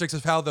semantics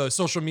of how the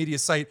social media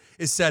site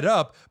is set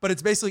up, but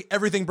it's basically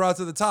everything brought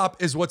to the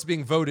top is what's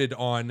being voted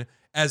on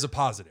as a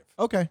positive.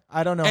 Okay.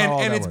 I don't know how all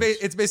And that works.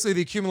 it's basically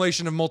the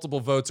accumulation of multiple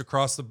votes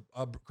across the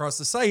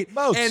site.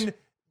 Votes. And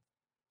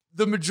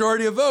the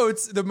majority of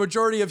votes, the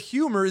majority of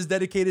humor is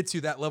dedicated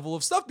to that level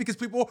of stuff because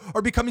people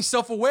are becoming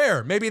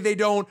self-aware. Maybe they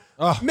don't.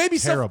 Maybe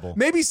terrible.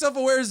 Maybe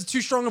self-aware is too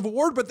strong of a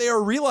word, but they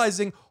are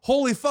realizing,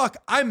 holy fuck,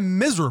 I'm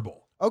miserable.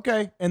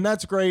 Okay, and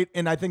that's great.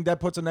 And I think that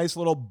puts a nice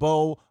little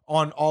bow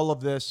on all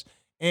of this.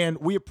 And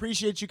we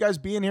appreciate you guys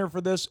being here for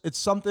this. It's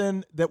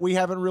something that we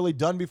haven't really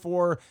done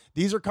before.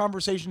 These are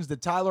conversations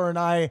that Tyler and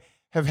I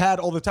have had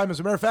all the time. As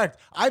a matter of fact,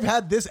 I've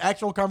had this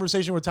actual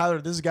conversation with Tyler.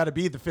 This has got to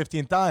be the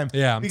 15th time.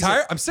 Yeah, I'm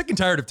tired. I'm sick and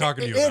tired of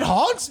talking to you. It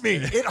haunts me.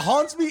 It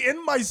haunts me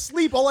in my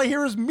sleep. All I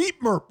hear is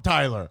meat merp,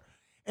 Tyler.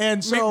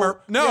 And so,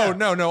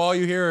 no. All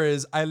you hear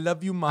is "I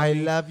love you, mommy." I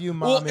love you,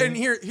 mommy. Well, and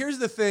here's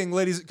the thing,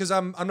 ladies, because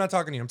I'm not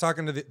talking to you. I'm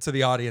talking to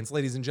the audience,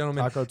 ladies and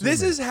gentlemen.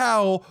 This is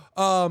how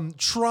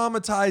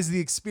traumatized the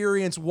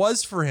experience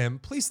was for him.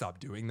 Please stop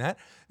doing that.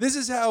 This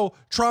is how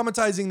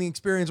traumatizing the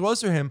experience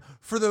was for him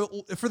for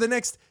the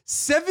next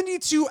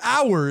 72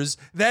 hours.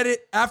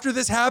 After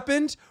this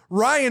happened,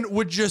 Ryan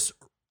would just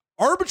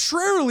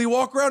arbitrarily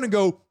walk around and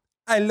go,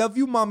 "I love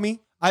you,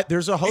 mommy."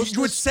 There's a hostess.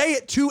 You would say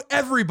it to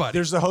everybody.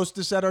 There's a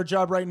hostess at our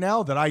job right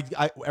now that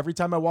I every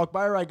time I walk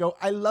by her, I go,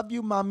 "I love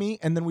you, mommy,"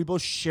 and then we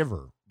both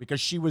shiver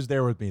because she was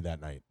there with me that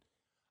night.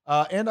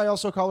 And I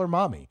also call her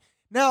mommy.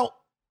 Now,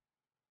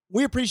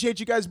 we appreciate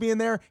you guys being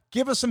there.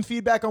 Give us some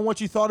feedback on what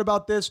you thought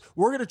about this.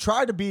 We're going to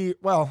try to be,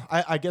 well,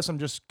 I guess I'm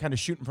just kind of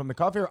shooting from the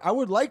cuff here. I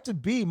would like to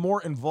be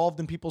more involved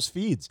in people's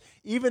feeds.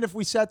 Even if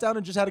we sat down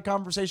and just had a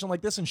conversation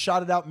like this and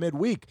shot it out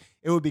midweek,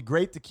 it would be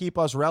great to keep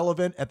us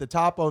relevant at the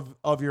top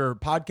of your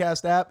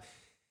podcast app.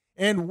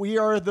 And we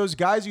are Those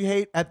Guys You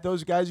Hate at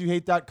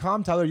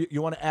thoseguysyouhate.com. Tyler,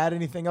 you want to add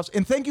anything else?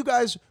 And thank you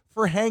guys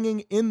for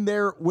hanging in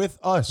there with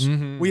us.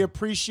 Mm-hmm. We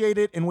appreciate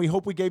it, and we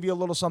hope we gave you a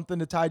little something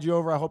to tide you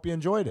over. I hope you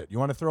enjoyed it. You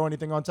want to throw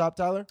anything on top,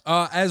 Tyler?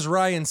 As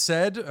Ryan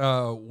said,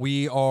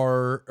 we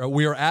are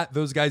at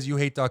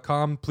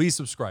thoseguysyouhate.com. Please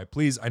subscribe.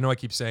 Please, I know I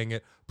keep saying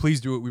it. Please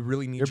do it. We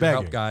really need your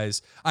help,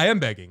 guys. I am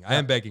begging.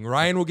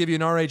 Ryan will give you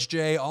an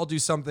RHJ. I'll do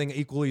something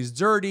equally as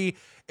dirty.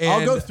 And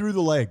I'll go through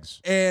the legs.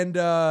 And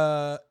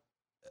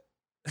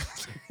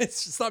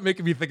it's just not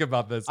making me think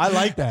about this. I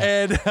like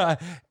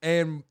that.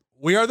 And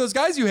we are those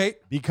guys you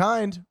hate. Be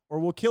kind, or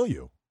we'll kill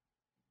you.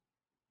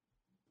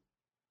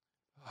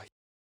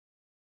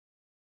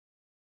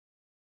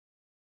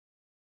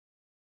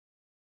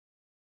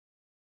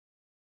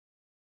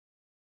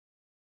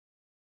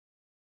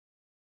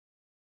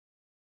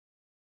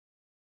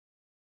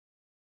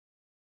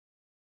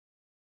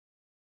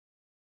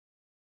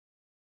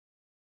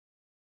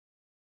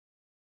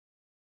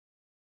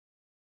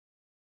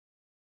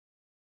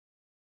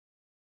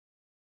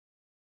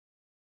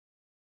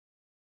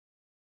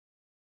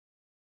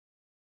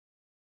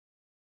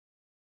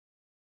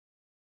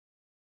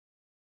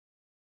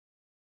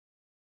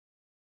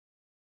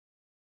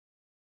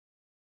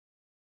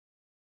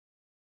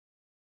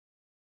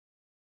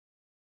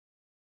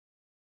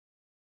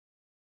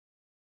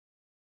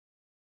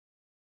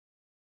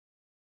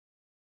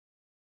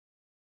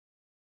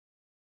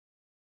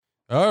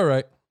 All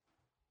right.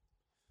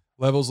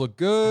 Levels look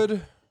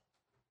good.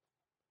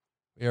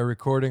 We are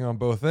recording on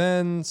both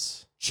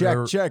ends. Check.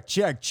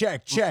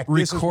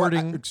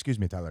 Recording. Excuse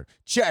me, Tyler.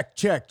 Check.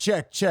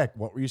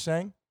 What were you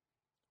saying?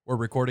 We're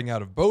recording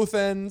out of both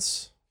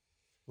ends.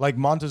 Like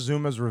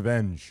Montezuma's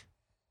Revenge.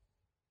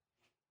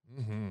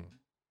 Mm-hmm.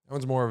 That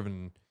one's more of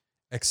an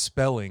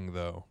expelling,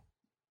 though.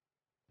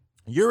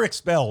 You're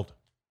expelled.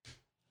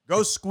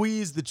 Go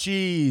squeeze the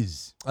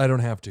cheese. I don't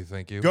have to,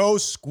 thank you. Go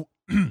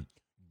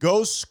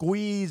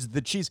squeeze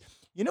the cheese.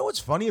 You know what's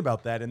funny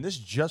about that? And this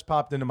just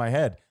popped into my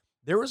head.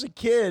 There was a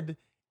kid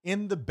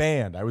in the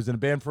band. I was in a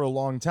band for a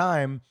long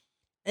time,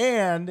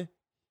 and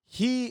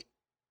he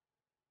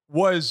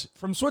was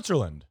from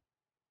Switzerland.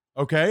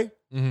 Okay?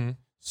 Mm-hmm.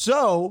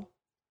 So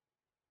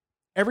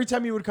every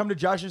time he would come to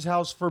Josh's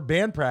house for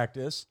band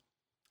practice,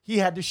 he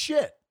had to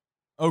shit.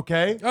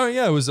 Okay? Oh,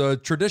 yeah. It was a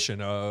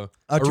tradition, a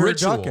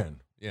ritual. Turducken.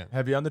 Yeah.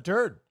 Heavy on the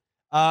turd.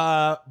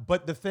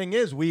 But the thing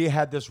is, we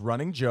had this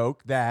running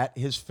joke that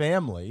his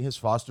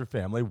foster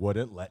family,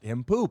 wouldn't let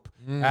him poop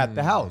at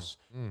the house.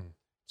 Mm.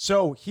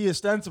 So he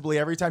ostensibly,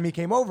 every time he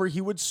came over,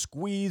 he would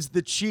squeeze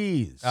the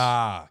cheese.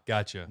 Ah,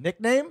 gotcha.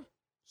 Nickname?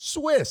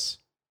 Swiss.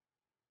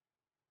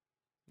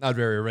 Not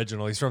very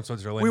original. He's from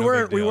Switzerland. We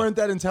No big deal. weren't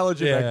that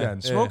intelligent back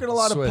then. Smoking a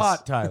lot Swiss. of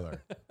pot,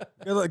 Tyler.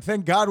 You're like,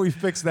 thank God we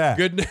fixed that.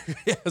 Good.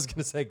 Yeah, I was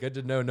gonna say good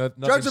to know.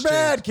 Drugs are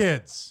bad,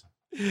 kids.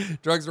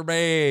 Drugs are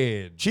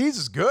bad. Cheese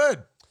is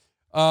good.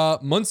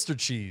 Munster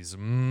cheese.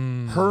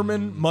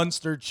 Herman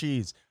Munster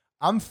cheese.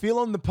 I'm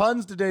feeling the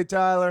puns today,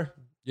 Tyler.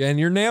 Yeah, and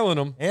you're nailing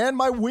them. And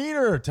my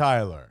wiener,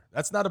 Tyler.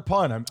 That's not a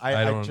pun.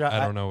 I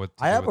don't know what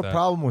to I do have with a that.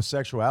 problem with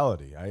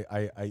sexuality.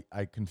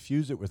 I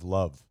confuse it with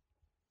love.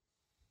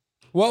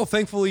 Well,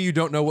 thankfully, you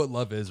don't know what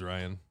love is,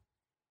 Ryan.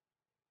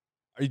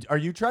 Are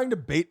you trying to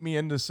bait me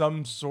into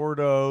some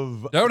sort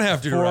of Don't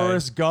have to,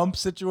 Forrest Gump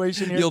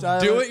situation here, You'll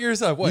Tyler? do it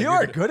yourself. What? You You're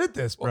are gonna good at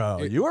this, bro.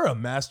 Well, You are a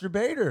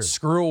masturbator.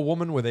 Screw a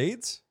woman with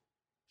AIDS?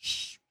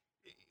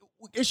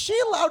 Is she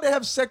allowed to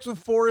have sex with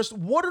Forrest?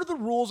 What are the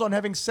rules on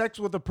having sex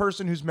with a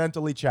person who's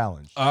mentally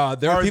challenged?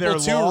 There are people there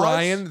too, laws?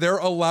 Ryan. They're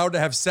allowed to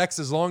have sex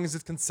as long as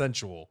it's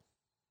consensual.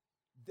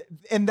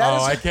 And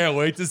that is I can't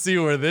wait to see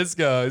where this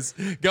goes.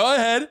 Go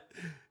ahead.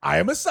 I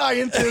am a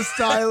scientist,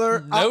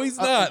 Tyler. No, he's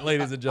not,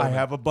 ladies and I gentlemen.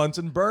 have a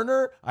Bunsen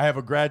burner. I have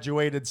a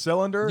graduated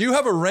cylinder. You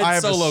have a red I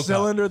have Solo a cup.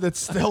 cylinder that's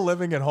still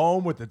living at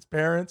home with its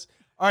parents.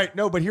 All right,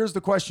 no, but here's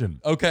the question.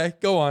 Okay,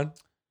 go on.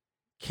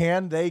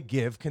 Can they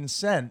give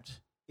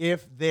consent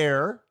if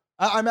they're,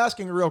 I'm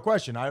asking a real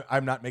question.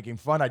 I'm not making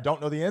fun. I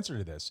don't know the answer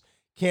to this.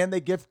 Can they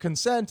give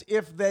consent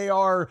if they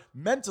are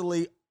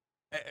mentally,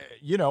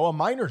 a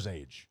minor's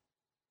age?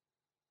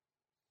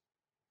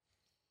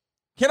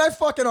 Can I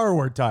fucking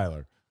R-word,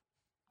 Tyler?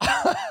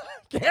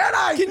 Can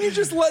I? Can you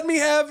just let me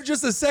have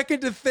just a second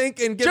to think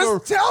and give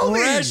Just tell a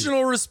me.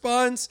 rational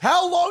response?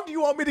 How long do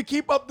you want me to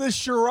keep up this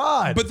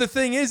charade? But the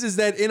thing is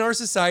that in our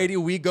society,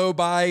 we go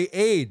by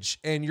age,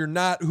 and you're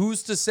not,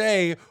 who's to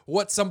say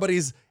what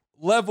somebody's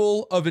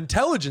level of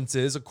intelligence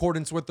is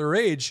accordance with their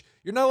age?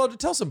 You're not allowed to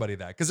tell somebody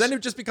that, because then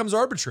it just becomes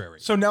arbitrary.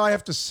 So now I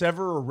have to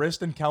sever a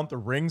wrist and count the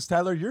rings,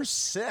 Tyler? You're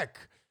sick.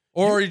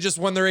 Or you just,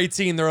 when they're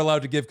 18, they're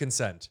allowed to give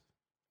consent.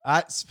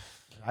 I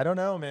don't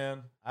know,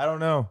 man. I don't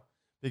know.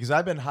 Because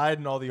I've been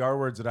hiding all the R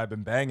words that I've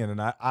been banging,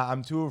 and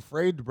I'm too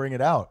afraid to bring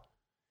it out.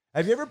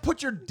 Have you ever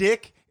put your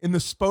dick in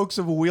the spokes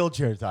of a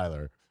wheelchair,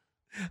 Tyler?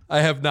 I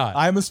have not.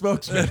 I'm a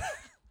spokesman.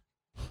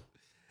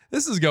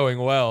 This is going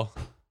well.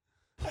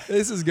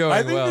 This is going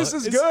I think well. this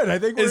is good. I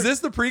think Is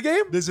this the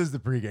pregame? This is the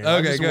pregame. Okay,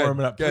 I'm just good,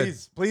 warming up. good,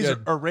 Please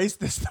good. erase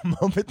this the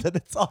moment that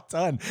it's all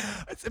done.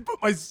 I said put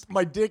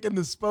my dick in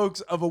the spokes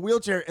of a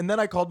wheelchair, and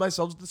then I called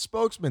myself the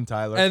spokesman,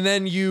 Tyler. And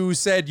then you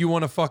said you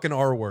want a fucking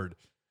R word.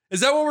 Is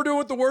that what we're doing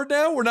with the word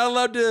now? We're not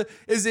allowed to,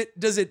 does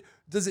it,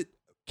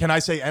 Can I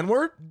say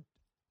N-word?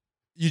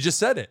 you just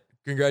said it.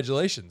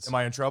 Congratulations. Am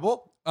I in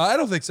trouble? I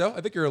don't think so.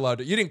 I think you're allowed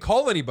to. You didn't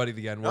call anybody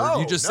the N word. No,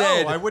 You just no,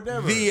 said I would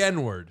never. the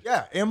N word.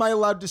 Yeah. Am I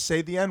allowed to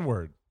say the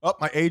N-word? Oh,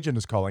 my agent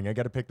is calling. I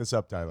got to pick this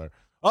up, Tyler.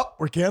 Oh,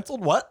 we're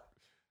canceled? What?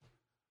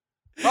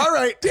 All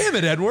right. Damn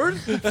it,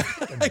 Edward.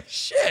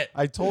 Shit.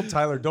 I told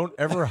Tyler, don't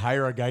ever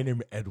hire a guy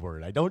named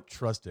Edward. I don't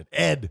trust it.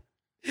 Ed.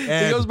 He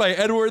goes by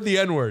Edward the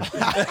N word.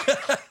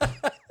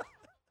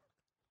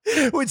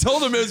 We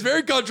told him it was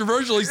very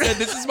controversial. He said,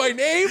 "This is my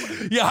name.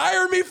 You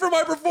hire me for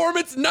my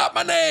performance, not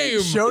my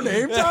name." Show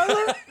name,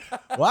 Tyler?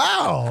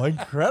 Wow,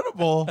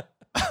 incredible.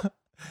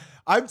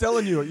 I'm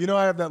telling you,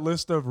 I have that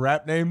list of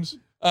rap names.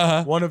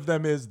 Uh-huh. One of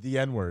them is the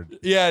N-word.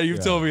 Yeah, you've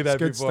Yeah, told me that it's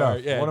good before.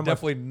 stuff. Yeah, One of my-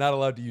 definitely not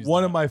allowed to use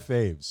One that. of my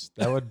faves.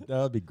 That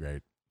would be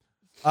great.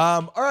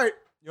 All right.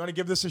 You want to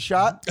give this a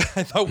shot?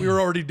 I thought we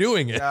were already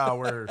doing it. No,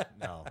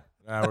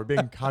 we're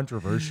being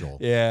controversial.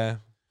 Yeah.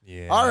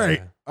 All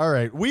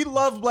right. We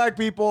love black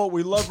people.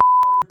 We love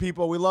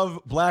people. We love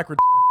black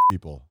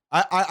people.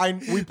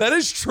 That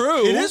is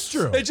true. It is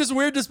true. It's just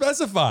weird to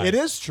specify. It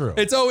is true.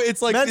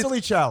 It's like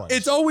mentally challenged.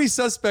 It's always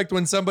suspect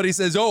when somebody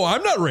says, "Oh,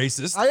 I'm not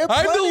racist. I have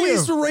I'm the plenty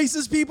least of-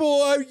 racist people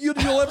you'll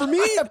ever I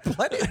meet." have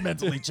plenty of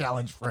mentally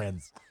challenged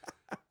friends.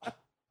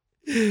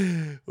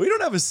 We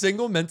don't have a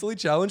single mentally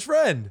challenged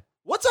friend.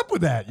 What's up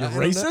with that? You're I don't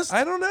know- racist?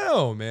 I don't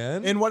know,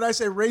 man. And when I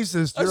say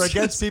racist, you're That's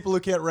against just- people who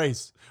can't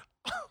race.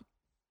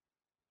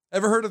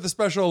 Ever heard of the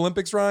Special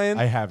Olympics, Ryan?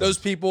 I haven't. Those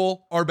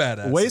people are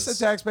badasses. Waste of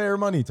taxpayer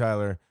money,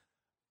 Tyler.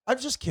 I'm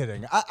just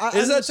kidding.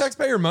 Is that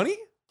taxpayer money?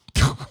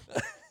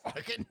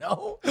 fucking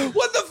know?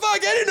 What the fuck? I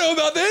didn't know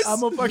about this.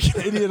 I'm a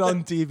fucking idiot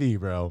on TV,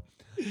 bro.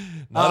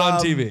 Not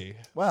on TV.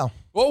 Wow.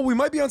 Well, we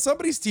might be on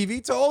somebody's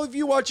TV. To all of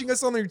you watching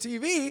us on their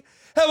TV,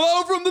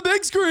 hello from the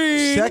big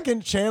screen.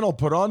 Second channel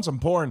put on some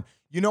porn.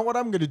 You know what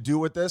I'm going to do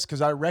with this?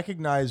 Because I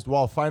recognized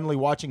while finally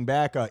watching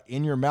back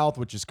In Your Mouth,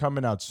 which is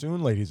coming out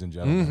soon, ladies and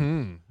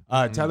gentlemen.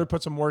 Tyler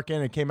put some work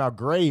in. It came out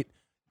great.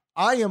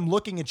 I am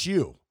looking at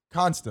you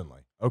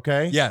constantly.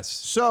 Okay. Yes.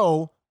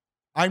 So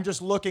I'm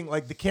just looking,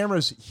 like the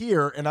camera's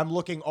here and I'm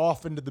looking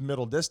off into the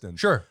middle distance.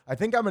 Sure. I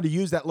think I'm going to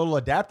use that little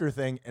adapter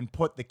thing and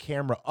put the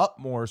camera up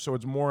more so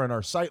it's more in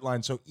our sight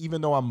line. So even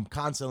though I'm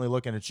constantly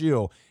looking at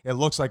you, it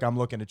looks like I'm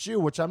looking at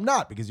you, which I'm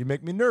not because you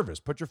make me nervous.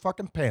 Put your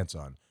fucking pants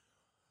on.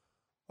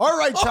 All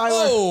right,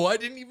 Tyler. Oh, I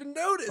didn't even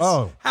notice.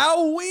 Oh.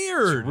 How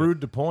weird. Rude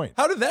to point.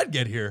 How did that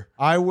get here?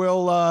 I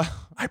will,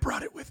 I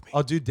brought it with me.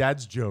 I'll do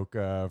Dad's joke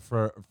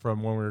from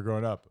when we were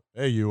growing up.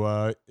 Hey,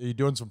 you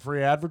doing some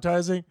free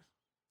advertising?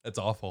 That's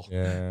awful.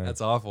 Yeah.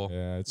 That's awful.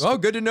 Yeah, it's Well,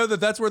 good to know that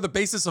that's where the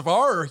basis of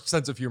our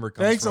sense of humor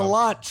comes Thanks from. a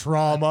lot,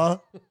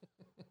 trauma.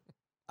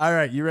 All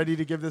right, you ready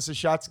to give this a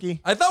shot, Ski?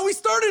 I thought we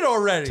started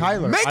already.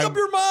 Tyler, Make up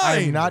your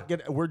mind. I'm not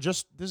gonna.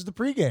 This is the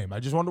pregame. I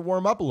just wanted to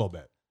warm up a little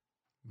bit.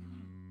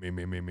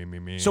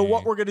 Me. So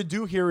what we're gonna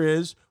do here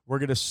is we're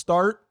gonna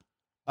start.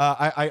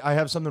 I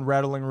have something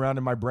rattling around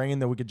in my brain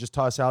that we could just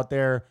toss out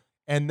there,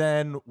 and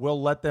then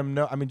we'll let them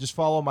know. I mean, just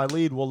follow my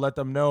lead. We'll let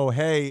them know.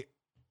 Hey,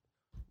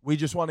 we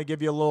just want to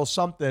give you a little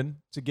something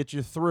to get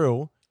you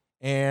through,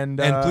 and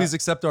please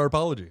accept our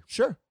apology.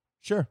 Sure.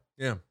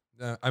 Yeah.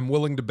 I'm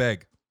willing to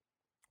beg.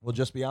 We'll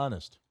just be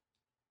honest.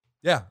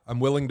 Yeah, I'm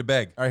willing to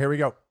beg. All right, here we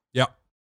go.